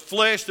chunk of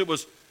flesh that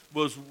was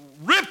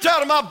ripped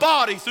out of my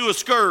body through a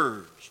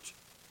scourge.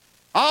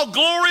 I'll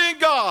glory in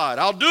God.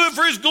 I'll do it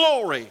for His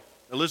glory.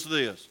 Now listen to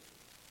this.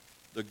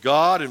 The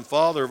God and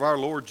Father of our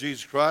Lord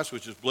Jesus Christ,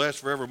 which is blessed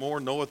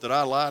forevermore, knoweth that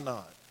I lie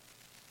not.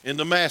 In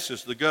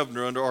Damascus, the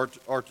governor under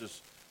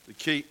Artaxerxes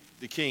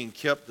the king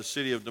kept the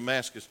city of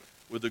Damascus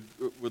with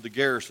the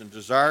garrison,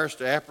 desirous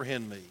to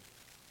apprehend me.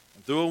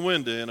 And through a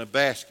window in a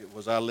basket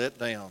was I let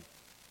down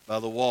by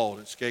the wall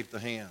and escaped the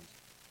hand.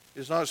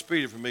 It is not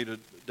expedient for me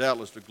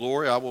doubtless to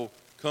glory. I will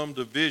come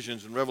to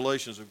visions and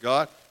revelations of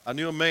God. I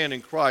knew a man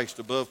in Christ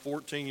above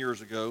 14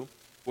 years ago,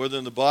 whether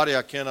in the body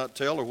I cannot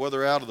tell, or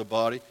whether out of the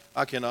body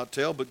I cannot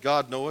tell, but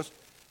God knoweth,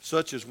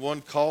 such as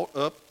one caught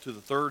up to the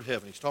third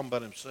heaven. He's talking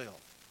about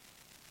himself.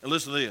 And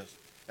listen to this.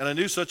 And I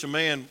knew such a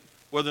man,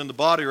 whether in the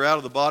body or out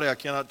of the body I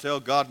cannot tell,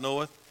 God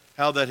knoweth,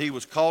 how that he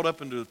was caught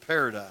up into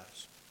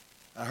paradise.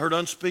 I heard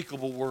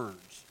unspeakable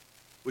words,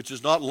 which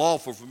is not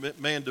lawful for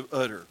man to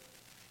utter.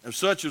 And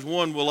such as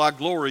one will I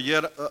glory,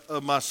 yet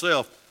of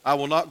myself I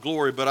will not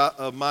glory, but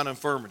of mine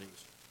infirmities.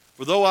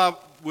 For though I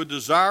would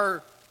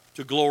desire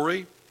to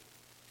glory,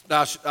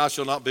 I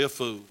shall not be a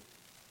fool.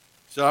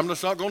 So I'm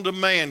just not going to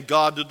demand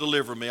God to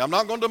deliver me. I'm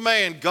not going to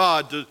demand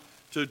God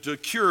to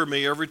cure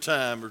me every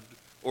time,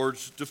 or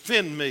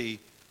defend me,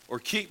 or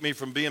keep me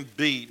from being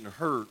beaten or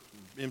hurt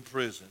in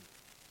prison.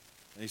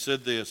 And he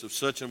said this, of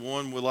such an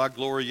one will I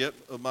glory, yet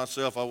of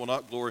myself I will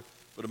not glory,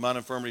 but of mine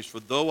infirmities. For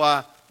though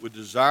I would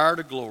desire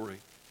to glory,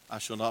 I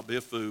shall not be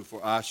a fool,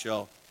 for I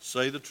shall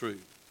say the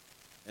truth.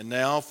 And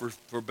now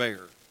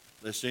forbear,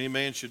 lest any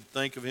man should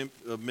think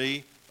of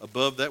me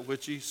above that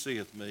which he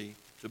seeth me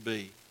to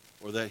be,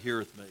 or that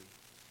heareth me.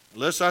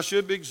 Unless I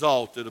should be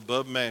exalted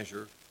above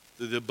measure,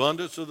 through the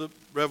abundance of the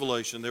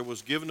revelation, there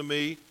was given to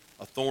me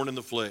a thorn in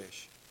the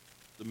flesh,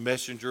 the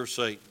messenger of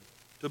Satan,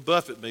 to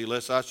buffet me,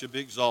 lest I should be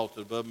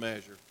exalted above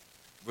measure.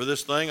 For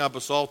this thing I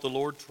besought the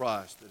Lord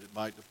thrice, that it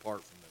might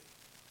depart from me.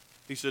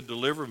 He said,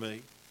 deliver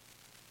me,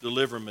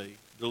 deliver me,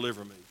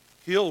 deliver me.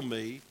 Heal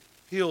me,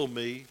 heal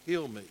me,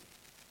 heal me.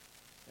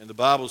 And the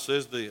Bible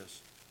says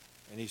this,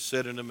 and he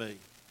said unto me,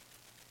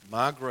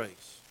 my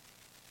grace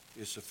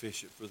is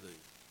sufficient for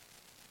thee.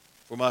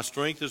 For my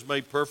strength is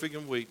made perfect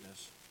in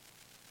weakness.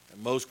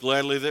 And most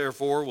gladly,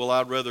 therefore, will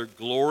I rather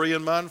glory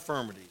in my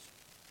infirmities,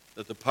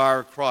 that the power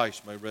of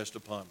Christ may rest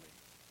upon me.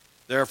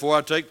 Therefore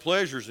I take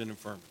pleasures in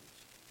infirmities,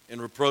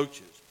 in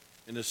reproaches,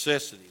 in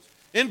necessities,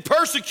 in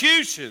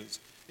persecutions,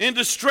 in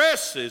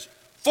distresses,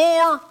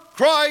 for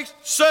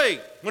Christ's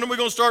sake. When are we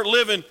going to start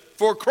living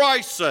for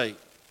Christ's sake?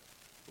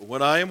 But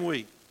when I am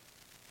weak,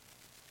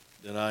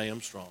 then I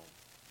am strong.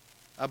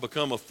 I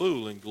become a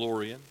fool in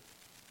glorying.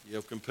 You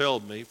have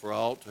compelled me, for I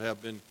ought to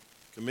have been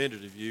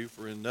commended of you,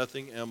 for in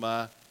nothing am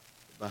I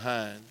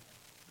behind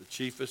the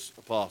chiefest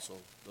apostle,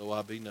 though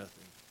I be nothing.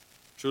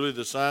 Truly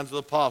the signs of the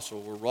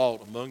apostle were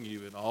wrought among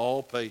you in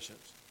all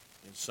patience,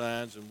 in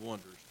signs and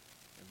wonders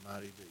and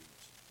mighty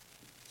deeds.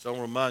 So I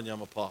want to remind you I'm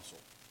an apostle.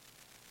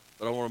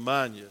 But I want to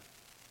remind you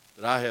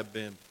that I have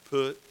been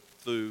put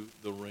through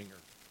the ringer.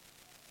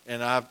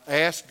 And I've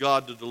asked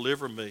God to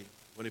deliver me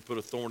when he put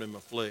a thorn in my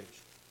flesh.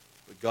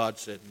 But God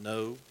said,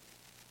 no,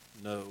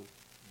 no,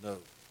 no.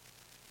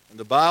 And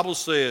the Bible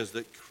says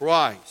that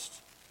Christ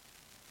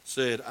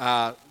said,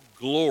 I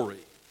glory,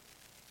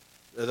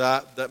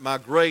 that my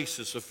grace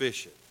is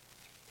sufficient,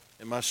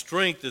 and my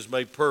strength is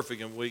made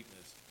perfect in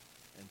weakness.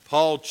 And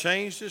Paul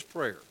changed his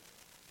prayer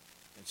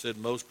and said,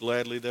 most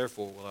gladly,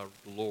 therefore, will I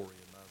glory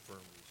in my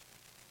infirmities,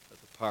 that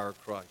the power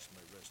of Christ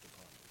may rest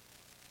upon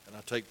me. And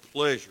I take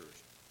pleasures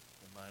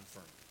in my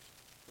infirmities.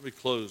 Let me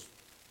close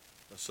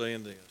by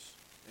saying this,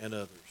 and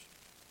others,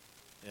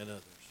 and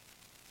others.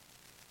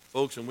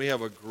 Folks, and we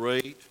have a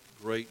great,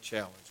 great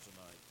challenge tonight.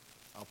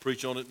 I'll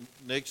preach on it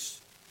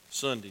next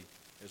Sunday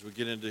as we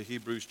get into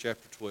Hebrews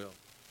chapter 12.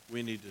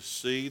 We need to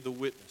see the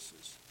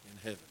witnesses in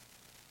heaven.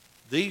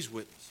 These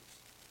witnesses,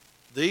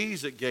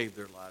 these that gave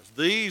their lives,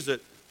 these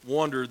that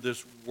wandered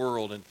this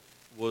world and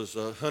was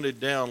hunted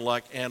down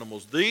like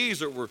animals, these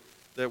that were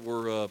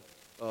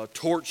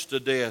torched to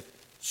death,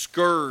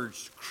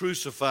 scourged,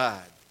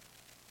 crucified,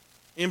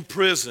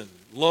 imprisoned,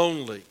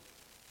 lonely,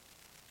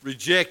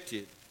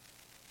 rejected,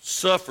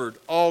 suffered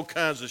all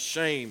kinds of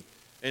shame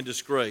and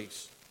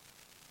disgrace.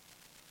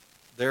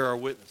 There are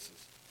witnesses.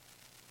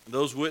 And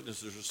those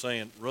witnesses are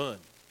saying, run.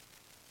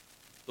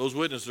 Those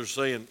witnesses are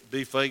saying,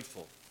 be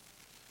faithful.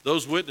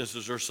 Those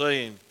witnesses are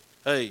saying,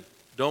 hey,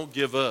 don't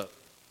give up.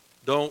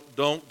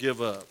 Don't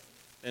give up.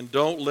 And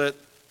don't let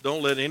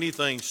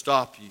anything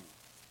stop you.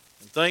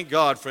 And thank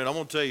God, friend, I'm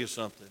going to tell you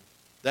something.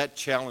 That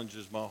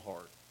challenges my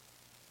heart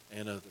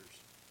and others.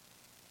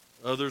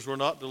 Others were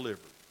not delivered.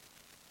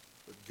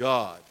 But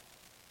God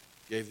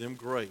gave them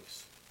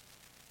grace.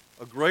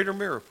 A greater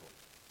miracle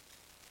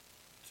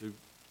to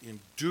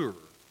endure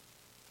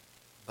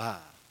by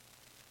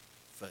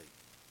faith.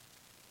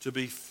 To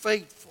be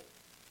faithful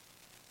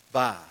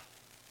by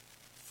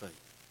faith.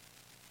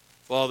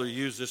 Father,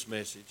 use this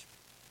message.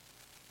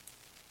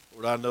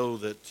 Lord, I know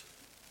that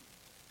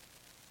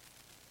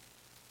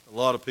a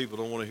lot of people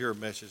don't want to hear a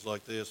message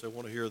like this. They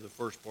want to hear the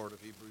first part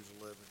of Hebrews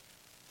 11.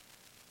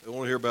 They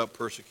want to hear about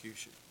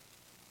persecution.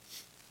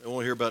 They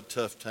want to hear about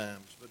tough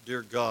times. But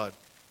dear God,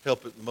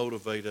 help it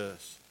motivate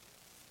us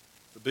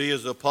to be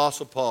as the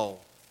Apostle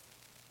Paul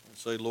and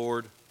say,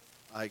 Lord,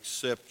 I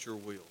accept your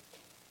will.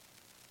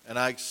 And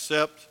I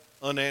accept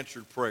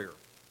unanswered prayer.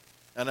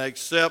 And I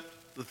accept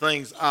the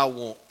things I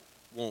want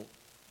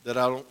that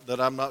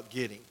I'm not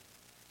getting.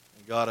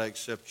 And God, I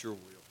accept your will.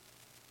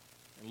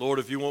 And Lord,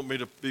 if you want me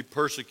to be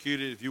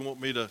persecuted, if you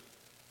want me to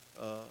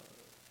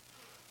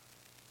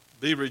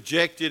be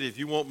rejected, if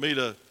you want me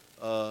to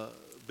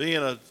be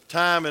in a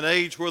time and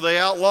age where they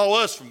outlaw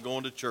us from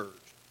going to church,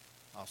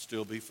 I'll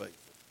still be faithful.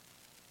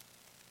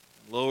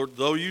 And Lord,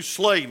 though you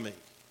slay me,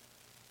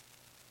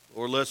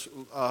 Lord,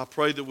 I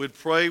pray that we'd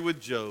pray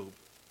with Job,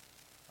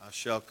 I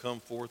shall come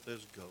forth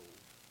as gold.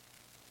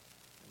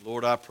 And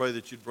Lord, I pray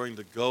that you'd bring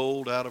the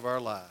gold out of our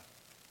life,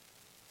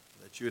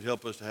 that you would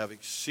help us to have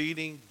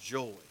exceeding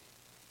joy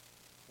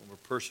when we're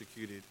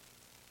persecuted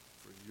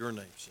for your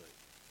name's sake,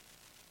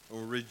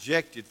 when we're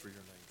rejected for your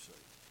name's sake,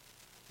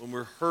 when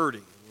we're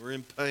hurting and we're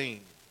in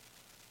pain,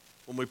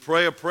 when we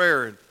pray a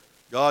prayer and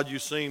God, you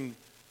seem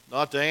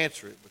not to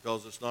answer it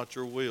because it's not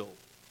your will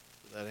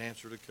for that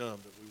answer to come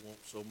that we want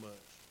so much.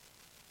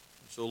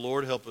 And so,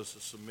 Lord, help us to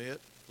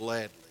submit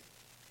gladly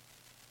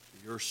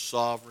to your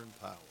sovereign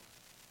power.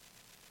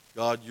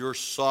 God, your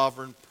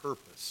sovereign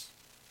purpose.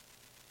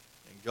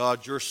 And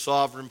God, your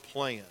sovereign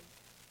plan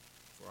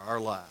for our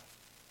life.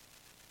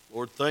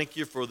 Lord, thank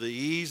you for the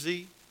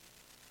easy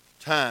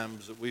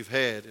times that we've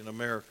had in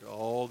America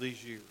all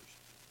these years.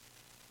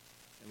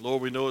 And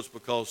Lord, we know it's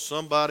because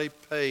somebody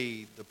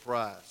paid the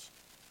price.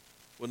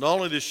 Well, not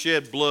only to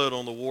shed blood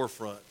on the war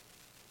front,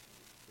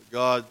 but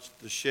God,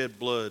 to shed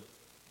blood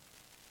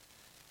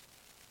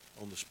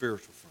on the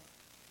spiritual front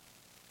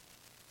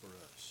for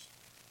us.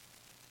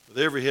 With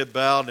every head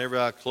bowed and every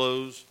eye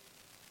closed,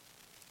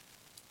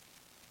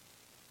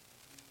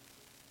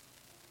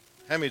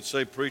 how many would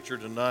say, preacher,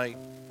 tonight,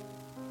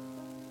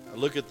 I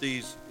look at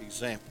these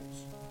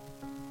examples.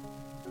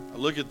 I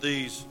look at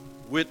these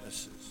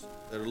witnesses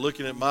that are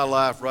looking at my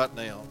life right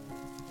now.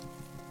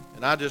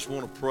 And I just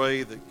want to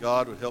pray that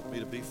God would help me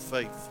to be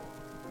faithful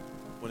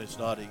when it's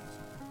not easy.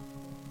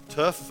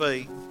 Tough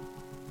faith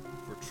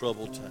for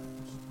troubled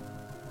times.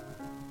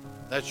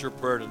 That's your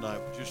prayer tonight.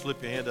 Would you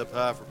slip your hand up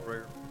high for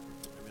prayer?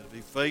 Amen.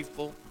 Be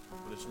faithful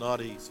when it's not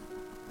easy.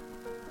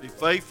 Be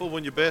faithful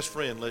when your best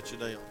friend lets you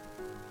down.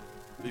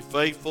 Be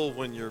faithful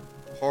when your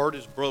heart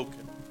is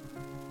broken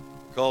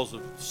because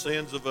of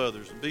sins of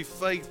others. And be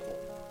faithful.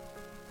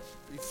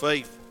 Be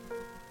faithful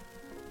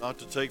not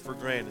to take for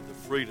granted the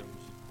freedoms,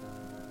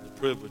 the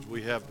privilege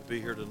we have to be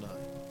here tonight.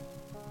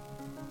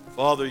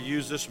 Father,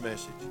 use this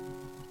message.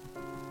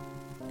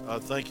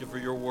 God, thank you for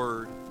your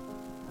word.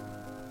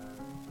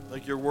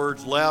 Thank your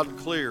word's loud and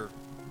clear.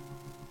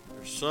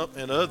 There's some,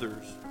 and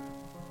others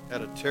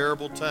had a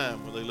terrible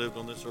time when they lived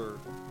on this earth.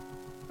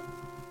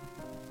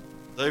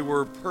 They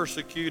were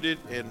persecuted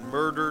and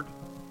murdered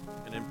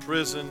and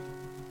imprisoned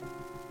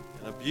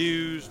and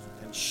abused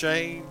and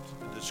shamed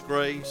and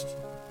disgraced.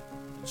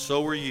 And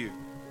so were you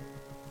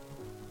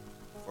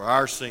for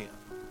our sin.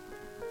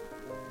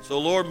 So,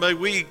 Lord, may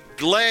we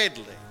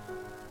gladly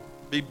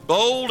be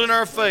bold in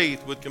our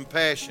faith with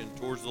compassion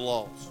towards the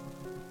lost.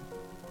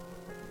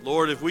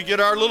 Lord, if we get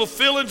our little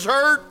feelings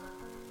hurt,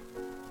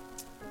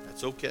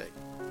 that's okay.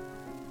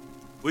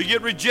 If we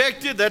get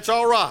rejected, that's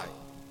all right.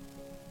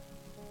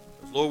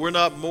 Because, Lord,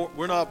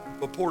 we're not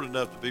important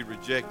enough to be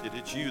rejected.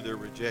 It's you they're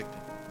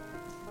rejecting.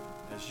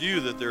 It's you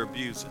that they're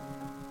abusing.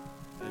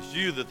 And it's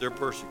you that they're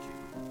persecuting.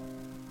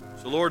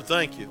 So, Lord,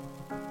 thank you.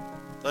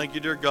 Thank you,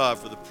 dear God,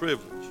 for the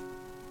privilege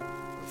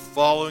of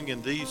following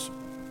in these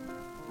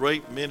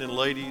great men and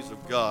ladies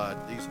of God,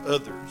 these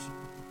others,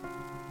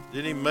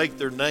 didn't even make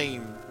their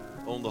name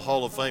on the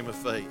Hall of Fame of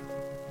Faith.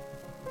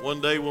 One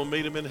day we'll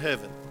meet them in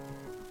heaven.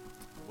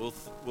 We'll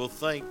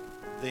thank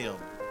them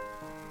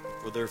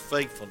for their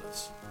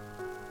faithfulness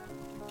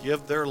to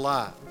give their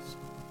lives.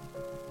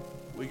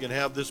 We can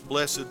have this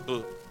blessed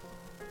book,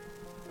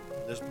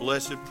 this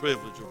blessed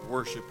privilege of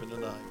worshiping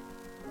tonight,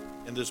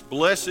 and this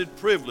blessed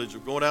privilege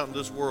of going out in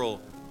this world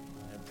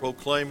and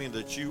proclaiming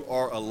that you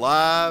are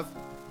alive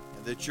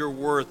and that you're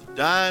worth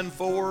dying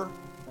for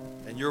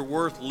and you're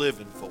worth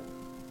living for.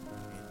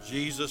 In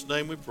Jesus'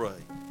 name we pray.